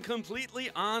be done completely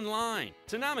online.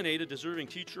 To nominate a deserving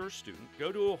teacher or student,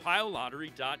 go to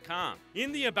OhioLottery.com.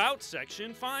 In the About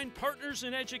section, find Partners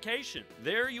in Education.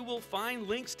 There you will find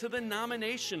links to the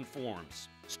nomination forms.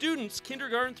 Students,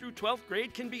 kindergarten through 12th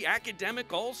grade, can be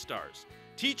academic all-stars.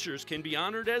 Teachers can be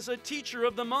honored as a Teacher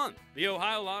of the Month. The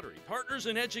Ohio Lottery Partners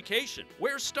in Education,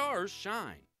 where stars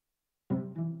shine.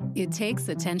 It takes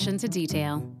attention to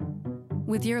detail.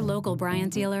 With your local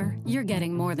Bryant dealer, you're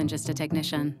getting more than just a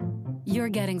technician. You're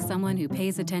getting someone who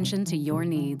pays attention to your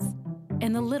needs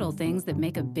and the little things that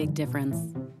make a big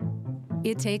difference.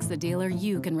 It takes a dealer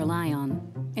you can rely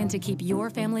on. And to keep your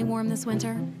family warm this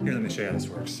winter, here, let me show you how this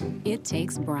works. It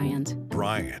takes Bryant.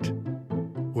 Bryant,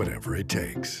 whatever it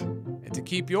takes. And to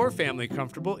keep your family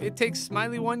comfortable, it takes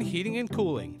Smiley One Heating and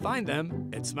Cooling. Find them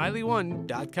at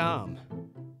smiley1.com.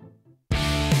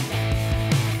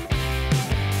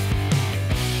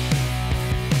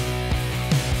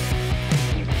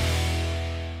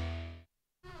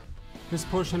 This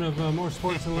portion of More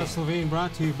Sports and Les-Levine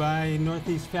brought to you by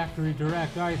Northeast Factory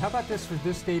Direct. All right, how about this for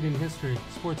this date in history,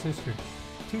 sports history?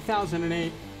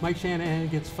 2008, Mike Shanahan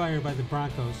gets fired by the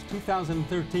Broncos.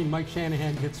 2013, Mike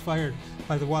Shanahan gets fired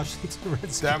by the Washington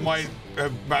Redskins. That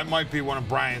might be one of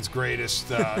Brian's greatest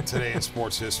today in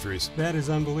sports histories. That is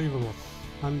unbelievable.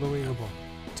 Unbelievable.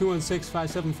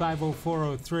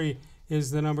 216-575-0403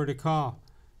 is the number to call.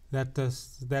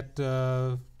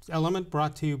 That element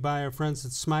brought to you by our friends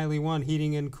at Smiley One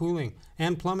Heating and Cooling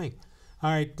and Plumbing.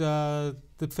 All right, the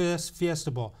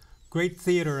Fiesta Bowl. Great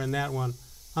theater in that one.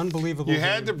 Unbelievable. You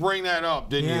had to bring that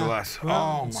up, didn't you, Les?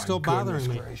 Well, oh, it's my still bothering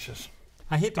me. Gracious.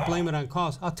 I hate to blame it on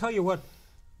calls. I'll tell you what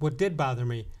did bother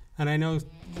me, and I know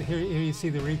here you see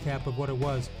the recap of what it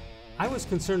was. I was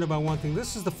concerned about one thing.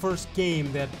 This is the first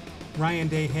game that Ryan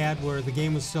Day had where the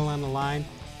game was still on the line,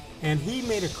 and he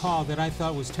made a call that I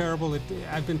thought was terrible.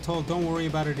 I've been told, don't worry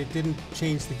about it. It didn't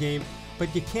change the game.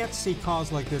 But you can't see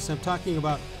calls like this. I'm talking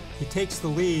about he takes the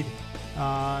lead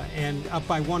and up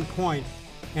by 1 point,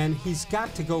 and he's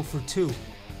got to go for 2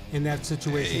 in that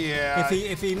situation. Yeah.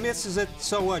 If he misses it,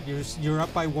 so what? You're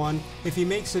up by 1. If he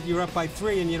makes it, you're up by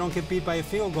 3, and you don't get beat by a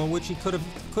field goal, which he could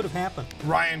have happened.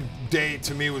 Ryan Day,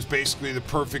 to me, was basically the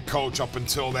perfect coach up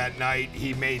until that night.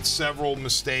 He made several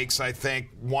mistakes, I think.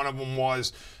 One of them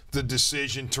was the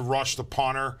decision to rush the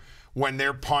punter when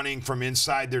they're punting from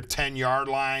inside their 10-yard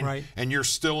line, right, and you're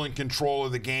still in control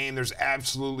of the game. There's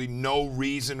absolutely no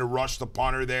reason to rush the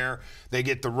punter there. They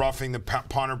get the roughing the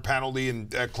punter penalty, and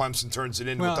Clemson turns it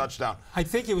into a touchdown. I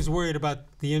think he was worried about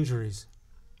the injuries.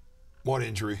 What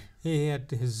injury? He had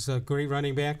his great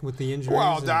running back with the injuries.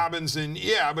 Well, Dobbins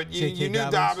but you knew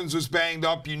Dobbins was banged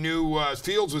up. You knew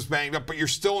Fields was banged up, but you're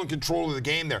still in control of the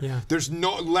game there. Yeah. There's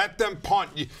let them punt.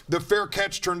 The fair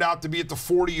catch turned out to be at the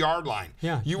 40-yard line.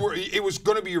 Yeah. It was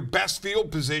going to be your best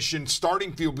field position,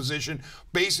 starting field position,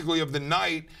 basically of the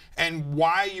night. And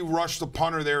why you rushed the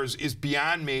punter there is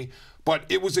beyond me. But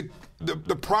it was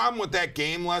the problem with that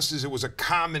game, Les, is it was a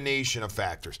combination of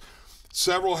factors.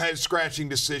 Several head-scratching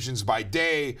decisions by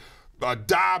Day.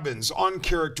 Dobbins,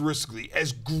 uncharacteristically,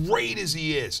 as great as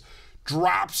he is,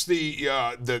 drops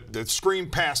the screen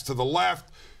pass to the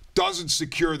left, doesn't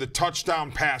secure the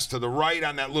touchdown pass to the right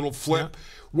on that little flip,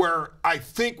 where I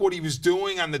think what he was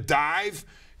doing on the dive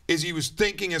is he was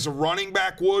thinking as a running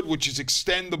back would, which is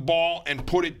extend the ball and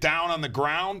put it down on the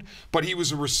ground. But he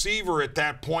was a receiver at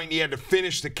that point. He had to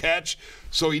finish the catch,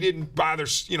 so he didn't bother,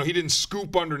 he didn't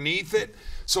scoop underneath it.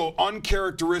 So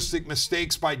uncharacteristic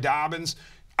mistakes by Dobbins.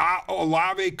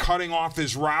 Olave cutting off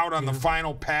his route on the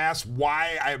final pass.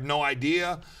 Why? I have no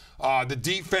idea. The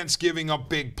defense giving up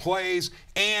big plays.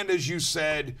 And, as you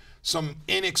said, some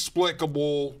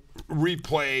inexplicable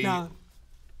replay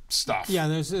stuff. Yeah,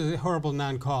 there's a horrible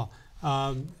non-call.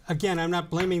 Again, I'm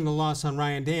not blaming the loss on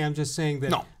Ryan Day. I'm just saying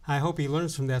that I hope he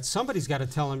learns from that. Somebody's got to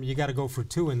tell him you got to go for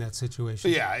 2 in that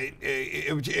situation. Yeah,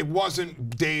 it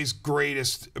wasn't Day's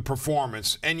greatest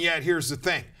performance. And yet, here's the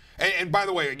thing. And by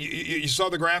the way, you saw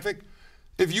the graphic?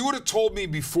 If you would have told me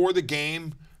before the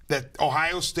game that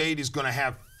Ohio State is going to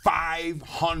have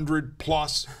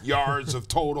 500-plus yards of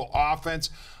total offense,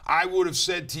 I would have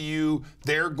said to you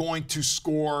they're going to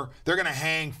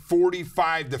hang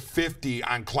 45 to 50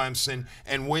 on Clemson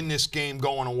and win this game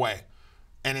going away.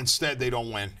 And instead, they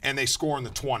don't win, and they score in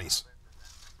the 20s.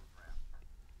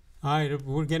 All right,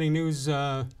 we're getting news,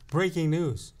 breaking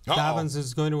news. Dobbins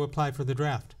is going to apply for the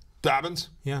draft. Dobbins?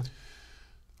 Yeah.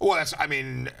 Well,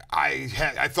 I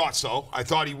thought so. I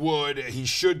thought he would. He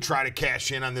should try to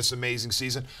cash in on this amazing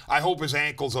season. I hope his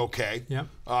ankle's okay. Yeah.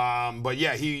 But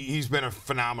yeah, he's been a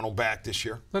phenomenal back this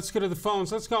year. Let's go to the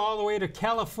phones. Let's go all the way to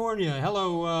California.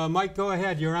 Hello, Mike. Go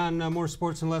ahead. You're on More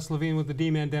Sports and Les-Levine with the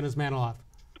D-Man, Dennis-Manoloff.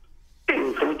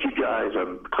 Thank you, guys.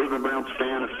 I'm a Cleveland Browns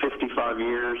fan of 55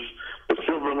 years. The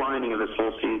silver lining of this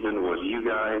whole season was you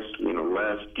guys,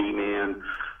 Les, D-Man,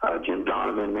 Jim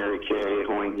Donovan, Mary Kay,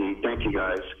 Hoingy. Thank you,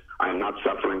 guys. I am not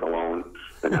suffering alone,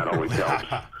 and that always helps.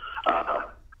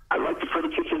 I like the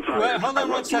Freddie Kitchens. Well, hold on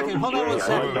one second. Hold on, Mike.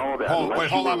 Hold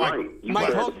on,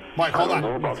 Mike, hold on. I don't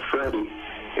know about Freddie,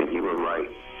 and you were right.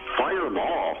 Fire them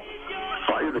all.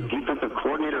 Fire the defensive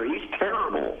coordinator. He's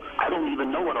terrible. I don't even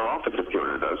know what our offensive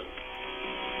coordinator does.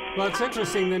 Well, it's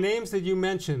interesting. The names that you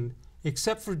mentioned,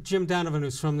 except for Jim Donovan,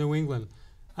 who's from New England,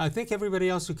 I think everybody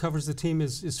else who covers the team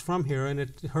is from here, and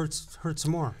it hurts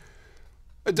more.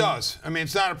 It does. I mean,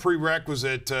 it's not a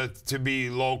prerequisite to be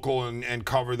local and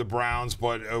cover the Browns,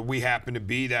 but we happen to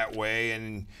be that way.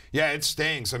 And, yeah, it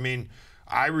stings. I mean,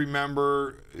 I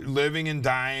remember living and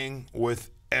dying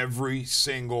with every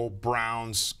single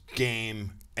Browns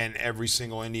game and every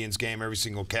single Indians game, every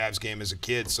single Cavs game as a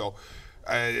kid. So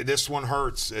this one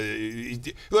hurts.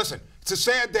 Listen, it's a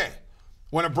sad day.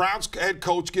 When a Browns head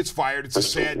coach gets fired, it's a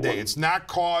sad day. It's not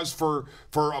cause for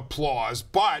applause,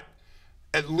 but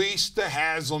at least the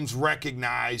Haslams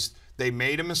recognized they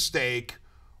made a mistake,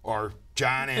 or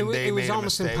John and they made a mistake. It was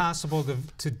almost impossible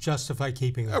to justify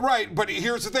keeping them. Right, but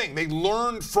here's the thing. They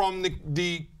learned from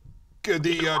the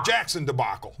Jackson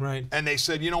debacle. Right. And they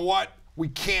said, you know what? We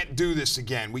can't do this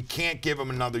again. We can't give him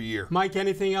another year. Mike,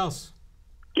 anything else?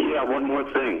 Yeah, one more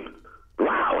thing.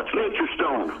 Wow, it's Nature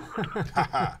Stone.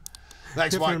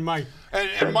 Thanks, Different Mike.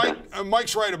 And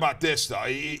Mike's right about this, though.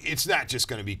 It's not just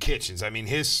going to be Kitchens. I mean,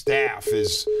 his staff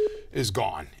is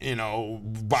gone, you know,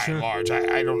 by and large.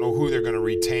 I don't know who they're going to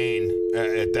retain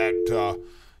at that,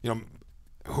 you know,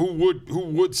 who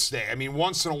would stay. I mean,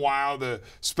 once in a while, the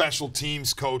special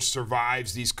teams coach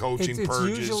survives these coaching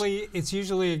purges. It's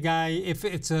usually a guy. If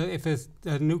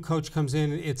a new coach comes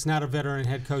in, it's not a veteran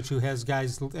head coach who has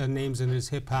guys' names in his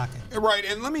hip pocket. Right,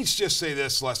 and let me just say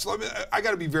this, Les. I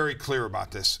got to be very clear about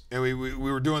this. And we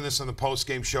were doing this on the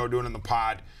post-game show, doing it in the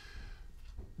pod.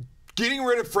 Getting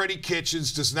rid of Freddie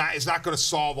Kitchens is not going to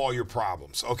solve all your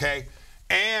problems, okay?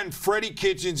 And Freddie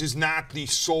Kitchens is not the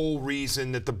sole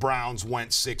reason that the Browns went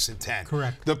 6-10.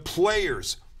 Correct. The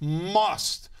players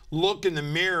must look in the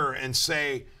mirror and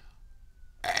say,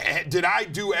 did I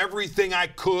do everything I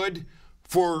could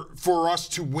for us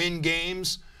to win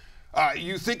games?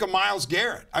 You think of Myles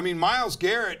Garrett. I mean, Myles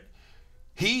Garrett,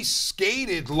 he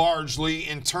skated largely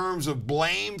in terms of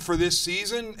blame for this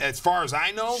season, as far as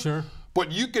I know. Sure.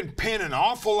 But you can pin an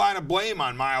awful lot of blame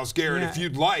on Myles Garrett if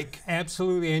you'd like.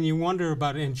 Absolutely, and you wonder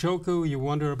about Njoku, you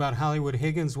wonder about Hollywood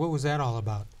Higgins. What was that all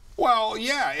about? Well,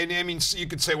 yeah, and I mean, you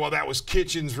could say, well, that was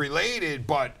Kitchens related,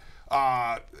 but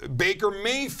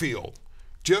Baker-Mayfield,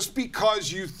 just because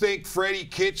you think Freddie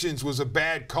Kitchens was a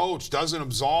bad coach doesn't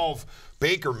absolve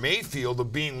Baker-Mayfield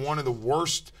of being one of the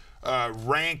worst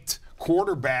ranked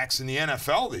quarterbacks in the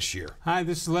NFL this year. Hi,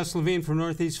 this is Les Levine from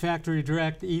Northeast Factory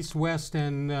Direct, East, West,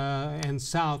 and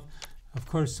South. Of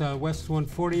course, West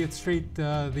 140th Street,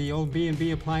 the old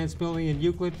B&B Appliance Building in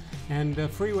Euclid, and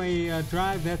Freeway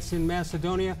Drive, that's in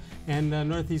Macedonia, and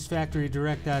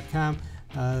NortheastFactoryDirect.com.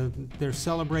 They're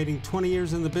celebrating 20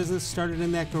 years in the business, started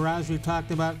in that garage we talked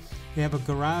about. They have a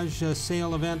garage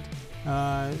sale event,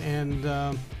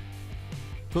 and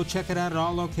go check it out at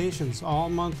all locations, all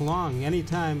month long,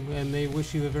 anytime, and they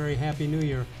wish you a very happy new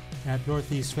year at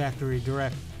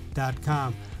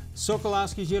NortheastFactoryDirect.com.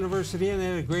 Sokolowski's University, and they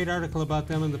had a great article about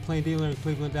them in the Plain Dealer and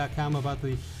Cleveland.com about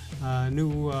the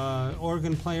new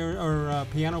organ player or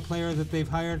piano player that they've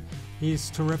hired. He's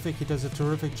terrific. He does a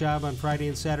terrific job on Friday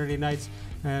and Saturday nights,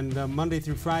 and Monday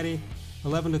through Friday,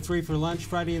 11 to 3 for lunch,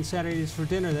 Friday and Saturdays for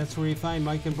dinner. That's where you find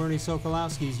Mike and Bernie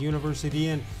Sokolowski's University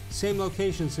Inn. Same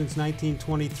location since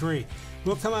 1923.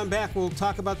 We'll come on back. We'll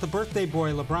talk about the birthday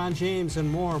boy, LeBron-James, and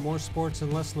more. More Sports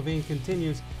and Les-levine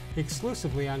continues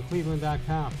exclusively on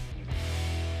cleveland.com.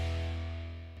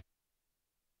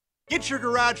 Get your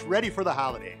garage ready for the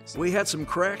holidays. We had some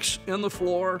cracks in the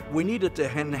floor. We needed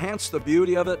to enhance the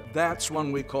beauty of it. That's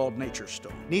when we called Nature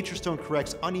Stone. Nature Stone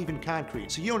corrects uneven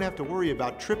concrete, so you don't have to worry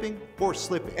about tripping or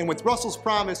slipping. And with Russell's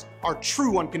Promise, our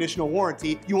true unconditional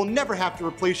warranty, you will never have to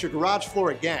replace your garage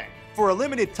floor again. For a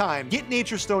limited time, get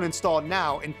Nature Stone installed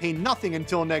now and pay nothing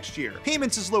until next year.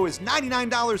 Payments as low as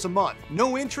 $99 a month.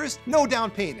 No interest, no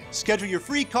down payment. Schedule your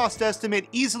free cost estimate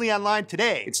easily online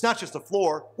today. It's not just a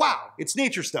floor. Wow, it's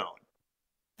Nature Stone.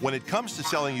 When it comes to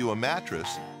selling you a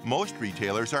mattress, most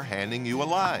retailers are handing you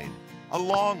a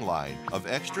long line of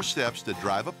extra steps that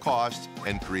drive up costs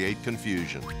and create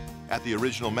confusion. At the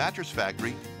Original Mattress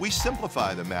Factory, we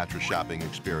simplify the mattress shopping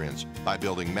experience by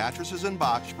building mattresses and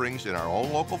box springs in our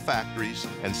own local factories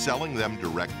and selling them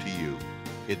direct to you.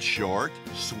 It's short,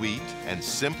 sweet, and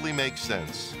simply makes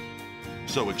sense.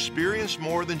 So experience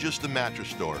more than just the mattress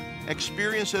store.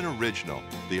 Experience an original,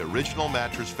 the Original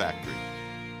Mattress Factory.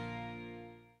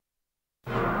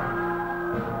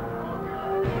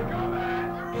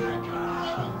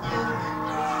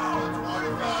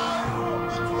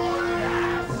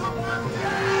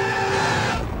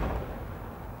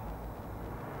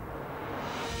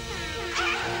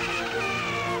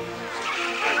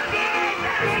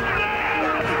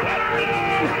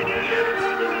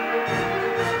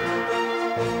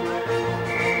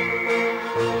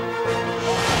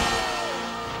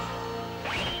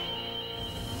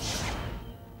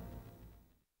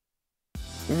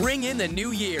 Ring in the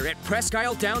new year at Presque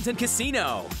Isle Downton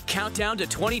Casino. Countdown to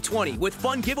 2020 with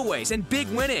fun giveaways and big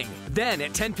winning. Then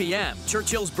at 10 p.m.,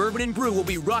 Churchill's Bourbon and Brew will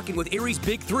be rocking with Erie's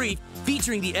Big Three,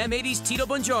 featuring the M80's Tito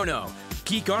Bongiorno,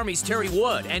 Geek Army's Terry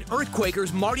Wood, and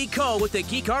Earthquaker's Marty Coe with the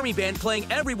Geek Army Band playing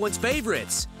everyone's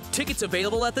favorites. Tickets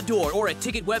available at the door or at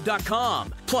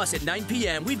ticketweb.com. Plus, at 9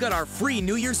 p.m., we've got our free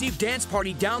New Year's Eve dance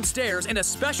party downstairs and a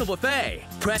special buffet.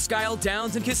 Presque Isle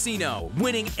Downton Casino,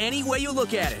 winning any way you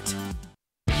look at it.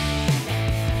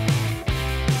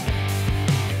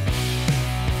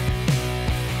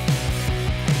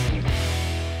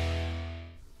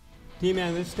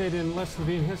 D-Man, this date in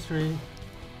Les-Levine history,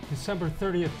 December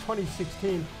 30th,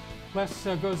 2016. Les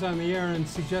goes on the air and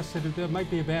suggested it might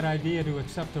be a bad idea to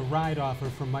accept a ride offer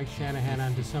from Mike Shanahan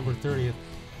on December 30th.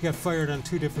 He got fired on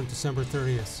 2 different December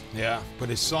 30ths. Yeah, but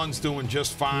his son's doing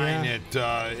just fine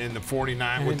in the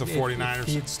 49 with the 49ers. If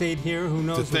he had stayed here, who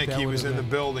knows? To think he was in the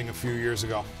building a few years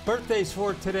ago. Birthdays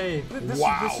for today. This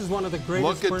is one of the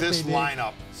greatest. Look at this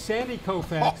lineup. Sandy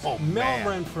Koufax, Mel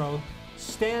Renfro,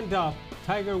 Stand Up,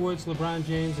 Tiger Woods,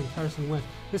 LeBron-James, and Carson Wentz.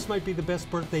 This might be the best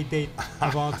birthday date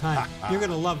of all time. You're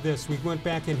going to love this. We went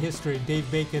back in history. Dave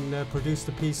Bacon produced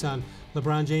a piece on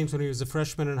LeBron James when he was a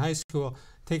freshman in high school.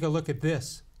 Take a look at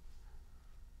this.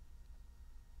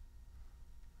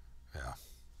 Yeah.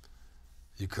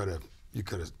 You could have,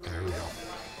 there you go.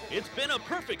 It's been a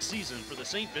perfect season for the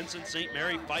St. Vincent St.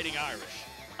 Mary Fighting Irish.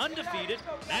 Undefeated,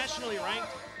 nationally ranked,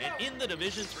 and in the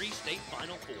Division III State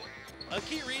Final Four. A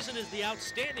key reason is the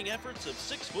outstanding efforts of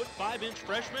 6'5"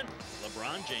 freshman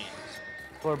LeBron James.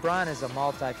 LeBron is a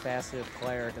multifaceted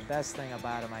player. The best thing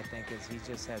about him, I think, is he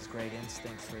just has great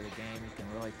instincts for the game. He can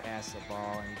really pass the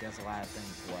ball, and he does a lot of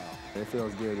things well. It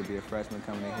feels good to be a freshman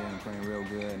coming in here and playing real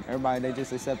good. Everybody, they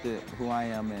just accepted who I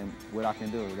am and what I can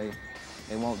do. They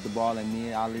want the ball in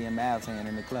me, Ali, and Mav's hand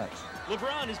in the clutch.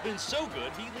 LeBron has been so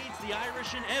good, he leads the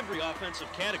Irish in every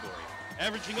offensive category,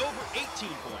 averaging over 18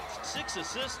 points, 6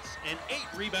 assists, and 8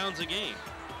 rebounds a game.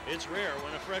 It's rare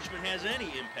when a freshman has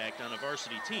any impact on a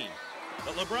varsity team.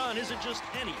 But LeBron isn't just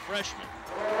any freshman.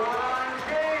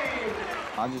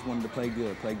 I just wanted to play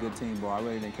good team ball. I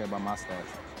really didn't care about my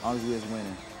stats. As long as we was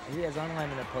winning. He has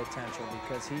unlimited potential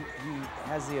because he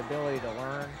has the ability to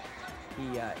learn. He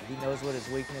knows what his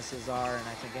weaknesses are, and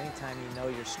I think anytime you know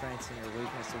your strengths and your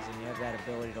weaknesses and you have that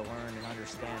ability to learn and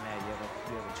understand that,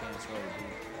 you have a chance really to be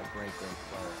a great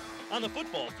player. On the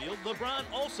football field, LeBron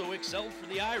also excelled for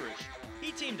the Irish.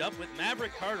 He teamed up with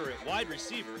Maverick Carter at wide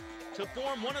receiver to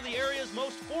form one of the area's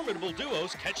most formidable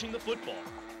duos catching the football.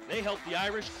 They helped the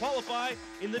Irish qualify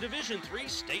in the Division III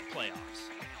state playoffs.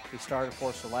 He started for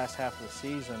us the last half of the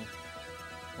season.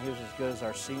 He was as good as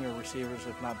our senior receivers,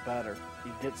 if not better.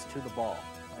 He gets to the ball,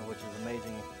 which is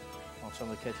amazing on some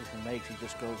of the catches he makes. He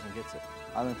just goes and gets it.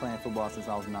 I've been playing football since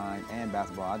I was 9 and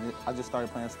basketball. I just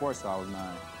started playing sports since I was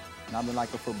 9. And I've been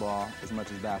liking football as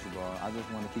much as basketball. I just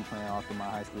want to keep playing all through my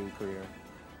high school career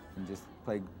and just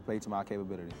play to my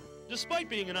capability. Despite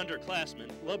being an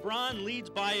underclassman, LeBron leads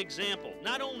by example,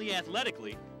 not only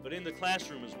athletically, but in the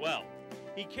classroom as well.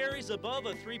 He carries above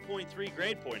a 3.3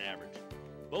 grade point average.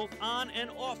 Both on and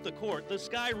off the court, the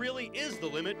sky really is the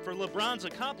limit for LeBron's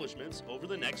accomplishments over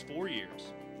the next 4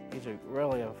 years. He's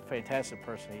really a fantastic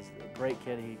person. He's a great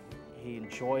kid. He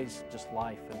enjoys just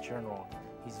life in general.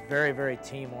 He's very, very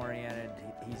team-oriented.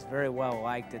 He's very well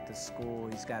liked at the school.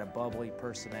 He's got a bubbly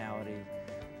personality.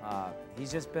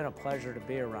 He's just been a pleasure to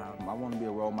be around. I want to be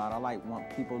a role model. I want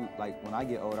people, like when I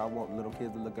get older, I want little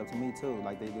kids to look up to me too,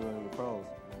 like they do in the pros.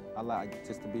 I like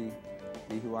just to be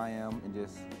who I am and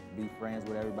just be friends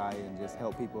with everybody and just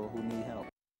help people who need help.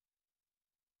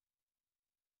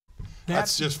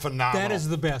 That's just phenomenal. That is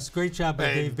the best. Great job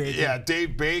by Dave Bacon. Yeah,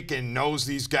 Dave Bacon knows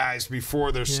these guys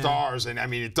before they're stars, and I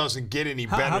mean, it doesn't get any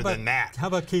better than that. How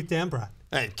about Keith Dambrot?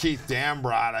 And Keith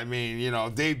Dambrot, I mean, you know,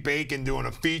 Dave Bacon doing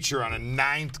a feature on a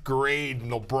 9th grade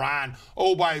LeBron.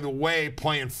 Oh, by the way,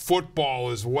 playing football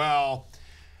as well.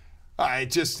 I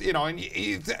just, you know, and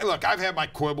look, I've had my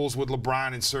quibbles with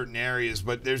LeBron in certain areas,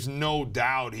 but there's no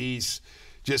doubt he's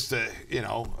just a, you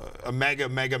know, a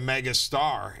mega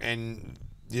star, and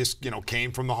just, you know,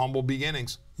 came from the humble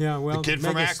beginnings. Yeah, well, the kid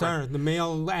from Akron, star, the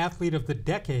male athlete of the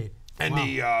decade. And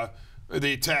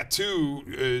the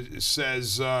tattoo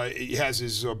says he has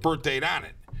his birth date on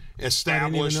it. Established. I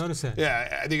didn't even notice that.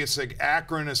 Yeah, I think it's like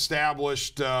Akron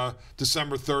established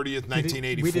December 30th,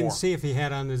 1984. We didn't see if he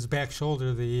had on his back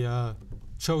shoulder the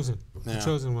chosen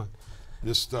one.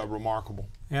 Just remarkable.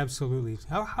 Absolutely.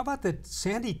 How about the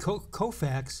Sandy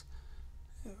Koufax?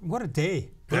 What a day.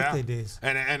 Birthday days.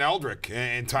 And Eldrick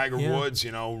and Tiger Woods,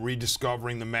 you know,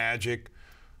 rediscovering the magic.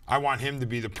 I want him to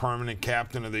be the permanent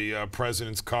captain of the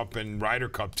President's Cup and Ryder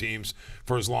Cup teams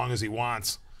for as long as he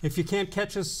wants. If you can't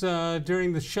catch us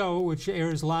during the show, which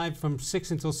airs live from 6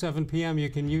 until 7 p.m., you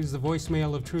can use the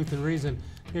voicemail of Truth and Reason.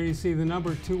 There you see the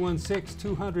number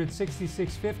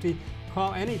 216-200-6650.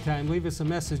 Call anytime, leave us a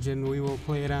message, and we will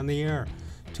play it on the air.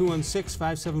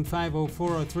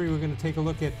 216-575-0403. We're going to take a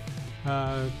look at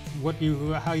how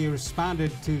you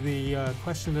responded to the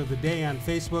question of the day on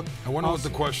Facebook. I wonder what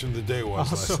the question of the day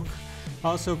was.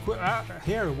 Also,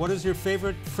 here, what is your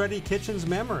favorite Freddie Kitchens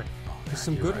memory? There's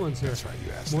some good ones here. That's right,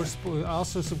 you asked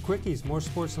also some quickies. More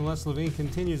Sports and Les-Levine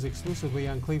continues exclusively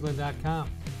on cleveland.com.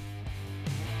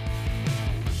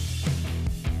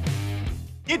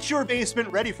 Get your basement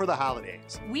ready for the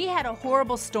holidays. We had a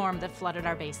horrible storm that flooded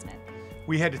our basement.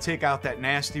 We had to take out that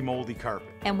nasty moldy carpet.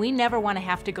 And we never want to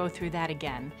have to go through that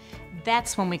again.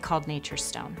 That's when we called Nature's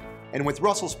Stone. And with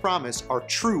Russell's Promise, our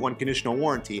true unconditional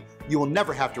warranty, you will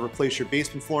never have to replace your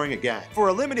basement flooring again. For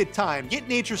a limited time, get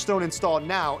Nature's Stone installed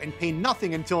now and pay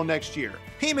nothing until next year.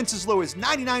 Payments as low as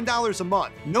 $99 a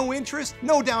month. No interest,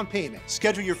 no down payment.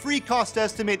 Schedule your free cost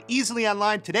estimate easily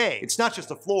online today. It's not just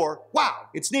a floor. Wow,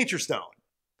 it's Nature's Stone.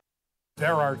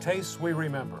 There are tastes we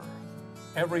remember.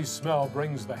 Every smell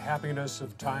brings the happiness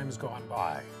of times gone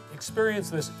by. Experience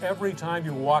this every time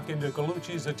you walk into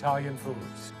Gallucci's Italian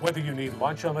Foods. Whether you need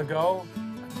lunch on the go,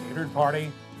 a catered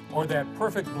party, or that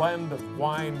perfect blend of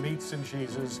wine, meats, and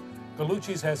cheeses,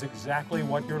 Gallucci's has exactly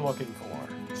what you're looking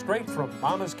for. Straight from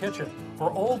Mama's Kitchen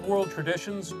for old world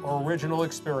traditions or original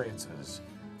experiences.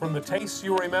 From the tastes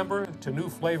you remember to new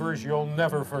flavors you'll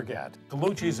never forget,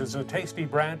 Gallucci's is a tasty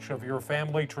branch of your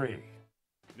family tree.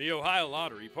 The Ohio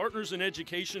Lottery Partners in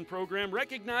Education program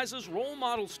recognizes role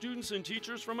model students and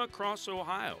teachers from across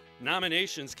Ohio.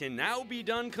 Nominations can now be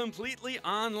done completely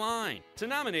online. To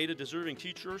nominate a deserving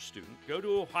teacher or student, go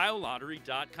to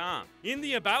ohio-lottery.com. In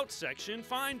the About section,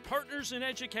 find Partners in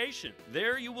Education.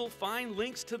 There you will find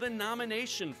links to the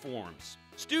nomination forms.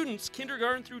 Students,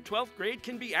 kindergarten through 12th grade,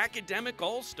 can be academic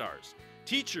all-stars.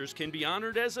 Teachers can be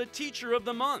honored as a Teacher of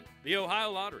the Month. The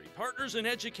Ohio Lottery Partners in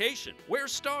Education, where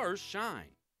stars shine.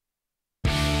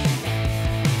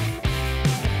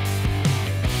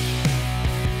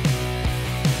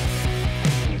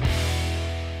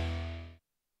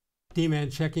 D-Man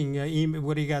checking email.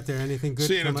 What do you got there? Anything good?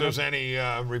 Seeing if there's any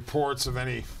reports of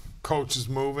any coaches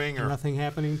moving or nothing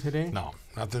happening today. No,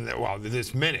 nothing. Well,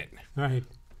 this minute. Right.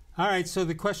 All right. So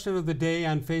the question of the day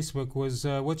on Facebook was,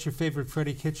 "What's your favorite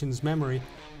Freddie Kitchens memory?"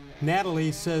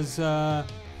 Natalie says,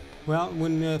 "Well,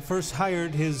 when first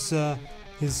hired, his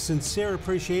sincere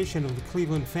appreciation of the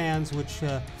Cleveland fans, which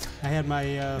I had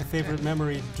my favorite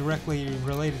memory directly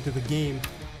related to the game."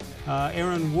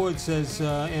 Aaron Wood says,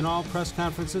 in all press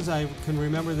conferences, I can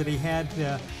remember that he had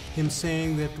him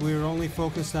saying that we were only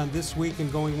focused on this week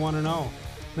and going 1-0.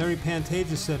 Larry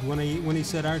Pantages said, when he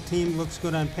said our team looks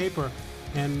good on paper,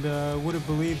 and would have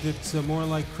believed it's more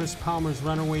like Chris Palmer's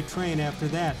runaway train after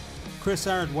that. Chris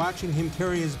Ard watching him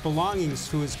carry his belongings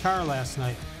to his car last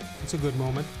night. It's a good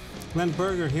moment. Glenn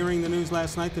Berger hearing the news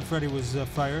last night that Freddie was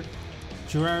fired.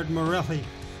 Gerard Morelli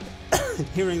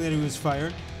hearing that he was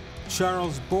fired.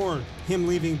 Charles Board, him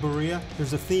leaving Berea.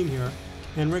 There's a theme here.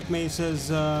 And Rick May says,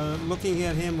 looking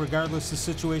at him, regardless of the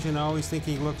situation, I always think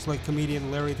he looks like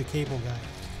comedian Larry the Cable Guy.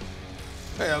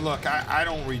 Hey, look, I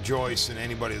don't rejoice in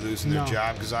anybody losing their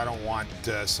job because I don't want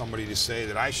somebody to say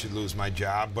that I should lose my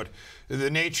job. But the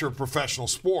nature of professional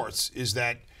sports is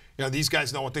that these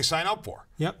guys know what they sign up for.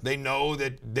 Yep. They know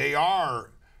that they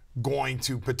are going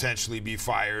to potentially be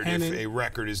fired if a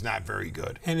record is not very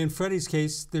good. And in Freddie's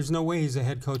case, there's no way he's a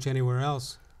head coach anywhere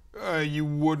else. You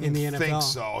wouldn't think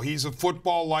so. He's a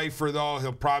football lifer, though.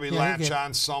 He'll probably latch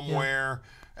on somewhere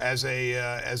as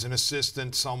an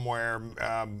assistant somewhere.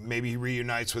 Maybe he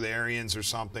reunites with Arians or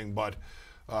something. But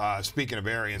speaking of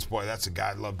Arians, boy, that's a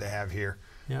guy I'd love to have here.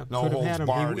 Yeah, no holds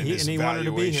barred in this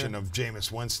evaluation of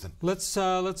Jameis Winston. Let's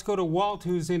go to Walt,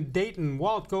 who's in Dayton.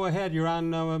 Walt, go ahead. You're on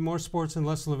More Sports and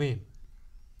Les-Levine.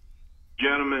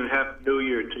 Gentlemen, Happy New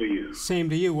Year to you. Same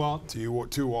to you, Walt. To you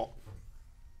too, Walt.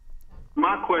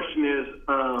 My question is,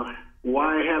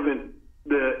 why haven't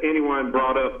anyone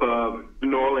brought up the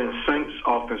New Orleans Saints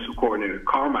offensive coordinator,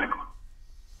 Carmichael?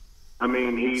 I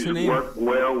mean, he's worked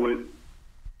well with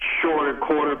shorter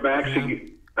quarterbacks. Yeah.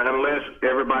 Unless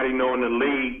everybody know in the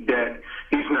league that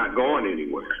he's not going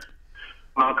anywhere.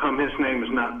 How come his name is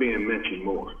not being mentioned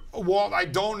more? Walt, I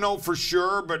don't know for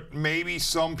sure, but maybe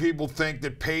some people think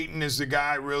that Peyton is the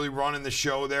guy really running the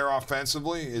show there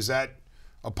offensively. Is that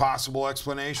a possible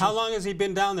explanation? How long has he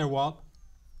been down there, Walt?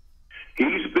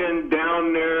 He's been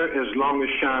down there as long as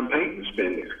Sean Payton's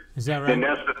been there. Is that right? And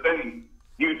that's the thing.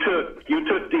 You took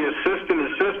the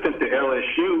assistant to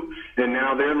LSU, and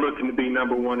now they're looking to be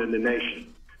number one in the nation.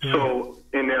 Yeah. So,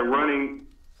 and they're running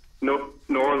New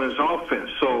Orleans offense.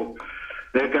 So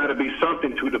there's got to be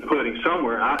something to the pudding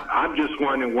somewhere. I'm just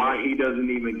wondering why he doesn't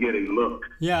even get a look.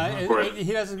 Yeah,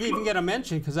 he doesn't even get a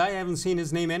mention because I haven't seen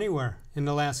his name anywhere in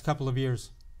the last couple of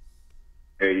years.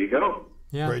 There you go.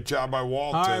 Yeah. Great job by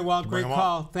Walt. All right, Walt, great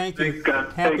call. Thank you.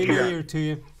 Happy New Year to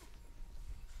you.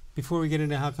 Before we get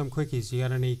into How Come Quickies, you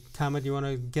got any comment you want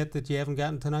to get that you haven't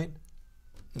gotten tonight?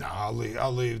 No, I'll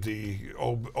leave the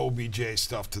OBJ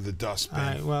stuff to the dustbin. All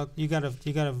right. Well, you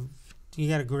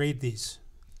gotta grade these.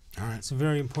 All right. It's a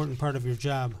very important part of your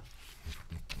job.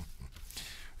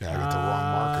 Yeah, I got the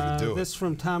wrong marker to do it. This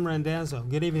from Tom Randazzo.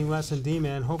 Good evening, Les and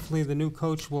D-Man. Hopefully the new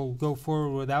coach will go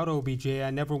forward without OBJ.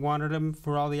 I never wanted him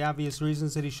for all the obvious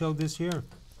reasons that he showed this year.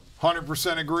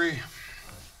 100% agree.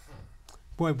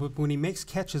 Boy, but when he makes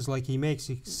catches like he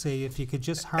makes, you say if you could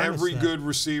just harness Every that. good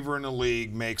receiver in the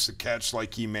league makes a catch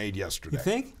like he made yesterday. You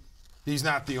think? He's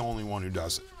not the only one who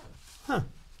does it. Huh.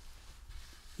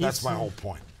 That's my whole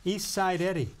point. East Side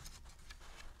Eddie.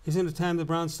 Isn't it time the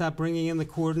Browns stop bringing in the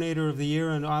coordinator of the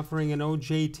year and offering an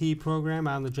OJT program,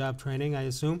 on-the-job training, I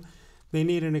assume? They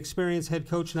need an experienced head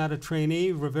coach, not a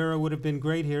trainee. Rivera would have been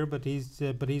great here, but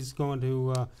he's going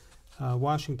to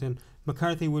Washington.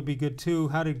 McCarthy would be good too.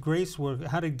 How did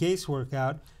Gase work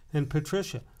out? And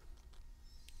Patricia.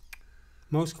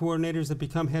 Most coordinators that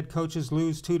become head coaches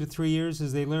lose 2 to 3 years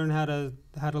as they learn how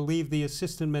to leave the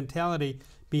assistant mentality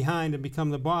behind and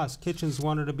become the boss. Kitchens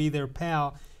wanted to be their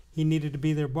pal. He needed to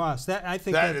be their boss. I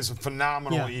think that is a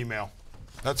phenomenal email.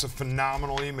 That's a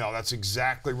phenomenal email. That's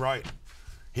exactly right.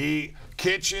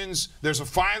 Kitchens, there's a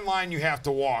fine line you have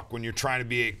to walk when you're trying to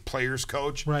be a player's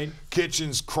coach. Right.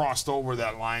 Kitchens crossed over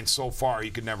that line so far he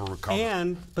could never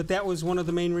recover. But that was one of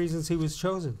the main reasons he was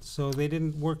chosen. So they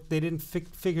didn't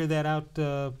figure that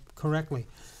out correctly.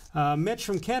 Mitch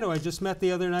from Kento, I just met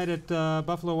the other night at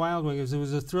Buffalo Wild Wings. It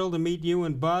was a thrill to meet you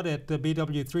and Bud at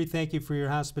BW3. Thank you for your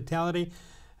hospitality.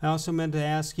 I also meant to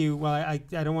ask you, well, I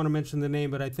don't want to mention the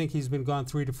name, but I think he's been gone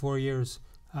 3 to 4 years.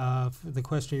 The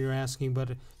question you're asking,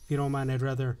 but if you don't mind, I'd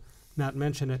rather not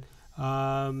mention it.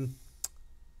 Not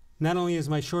only is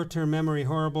my short-term memory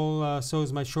horrible, so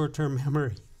is my short-term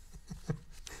memory.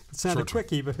 It's not a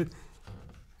quickie, but...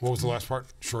 What was the last part?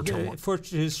 Short-term what?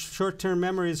 His short-term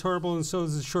memory is horrible, and so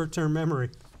is his short-term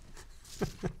memory.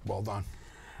 Well done.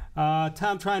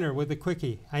 Tom Triner with the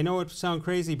quickie. I know it sounds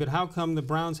crazy, but how come the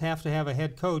Browns have to have a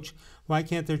head coach? Why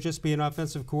can't there just be an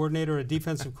offensive coordinator, a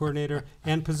defensive coordinator,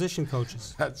 and position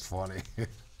coaches? That's funny.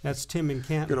 That's Tim in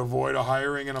Canton. Could avoid a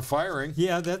hiring and a firing.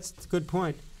 Yeah, that's a good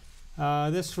point.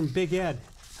 This from Big Ed.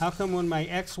 How come when my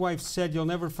ex-wife said you'll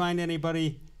never find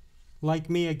anybody like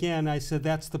me again, I said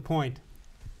that's the point?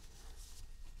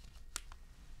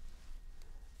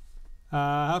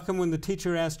 How come when the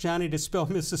teacher asked Johnny to spell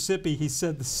Mississippi, he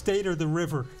said the state or the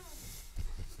river?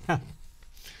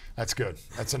 That's good.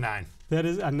 That's a 9. That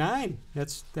is a 9.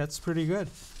 That's pretty good.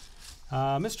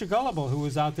 Mr. Gullible, who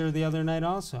was out there the other night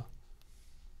also.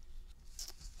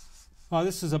 Oh,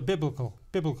 this is a biblical.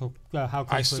 How come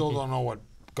I still don't know what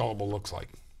Gullible looks like.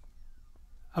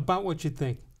 About what you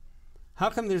think. How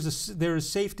come there is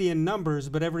safety in numbers,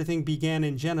 but everything began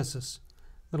in Genesis?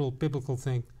 Little biblical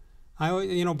thing.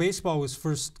 Baseball was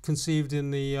first conceived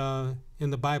in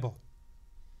the Bible.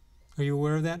 Are you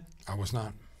aware of that? I was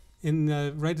not.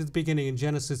 Right at the beginning in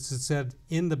Genesis, it said,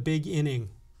 "In the big inning."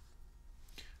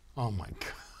 Oh my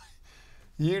God!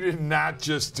 You did not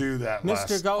just do that.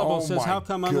 Mr. Gullible says, "How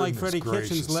come, unlike Freddie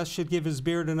Kitchens, Les should give his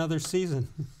beard another season?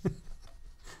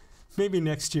 Maybe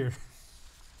next year."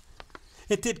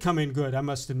 It did come in good, I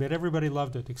must admit. Everybody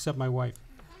loved it except my wife,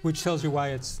 which tells you why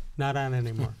it's not on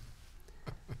anymore.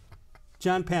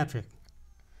 John Patrick,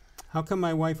 how come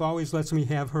my wife always lets me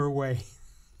have her way?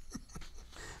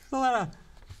 A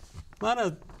lot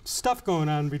of stuff going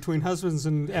on between husbands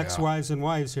and ex-wives and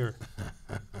wives here.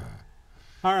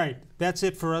 All right, that's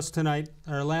it for us tonight.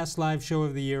 Our last live show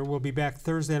of the year. We'll be back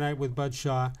Thursday night with Bud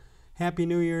Shaw. Happy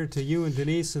New Year to you and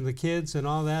Denise and the kids and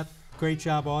all that. Great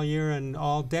job all year and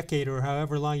all decade or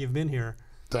however long you've been here.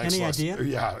 Thanks, Any Les. idea?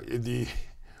 Yeah,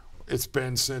 it's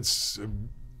been since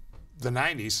the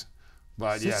 90s.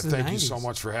 But Since thank you 90s. so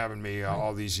much for having me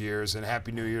all these years, and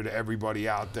Happy New Year to everybody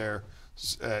out there.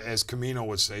 As Camino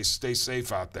would say, stay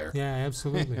safe out there. Yeah,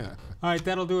 absolutely. All right,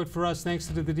 that'll do it for us. Thanks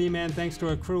to the D-Man. Thanks to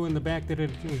our crew in the back that did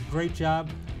a great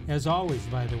job, as always,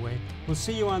 by the way. We'll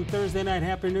see you on Thursday night.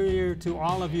 Happy New Year to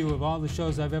all of you of all the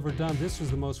shows I've ever done. This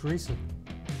was the most recent.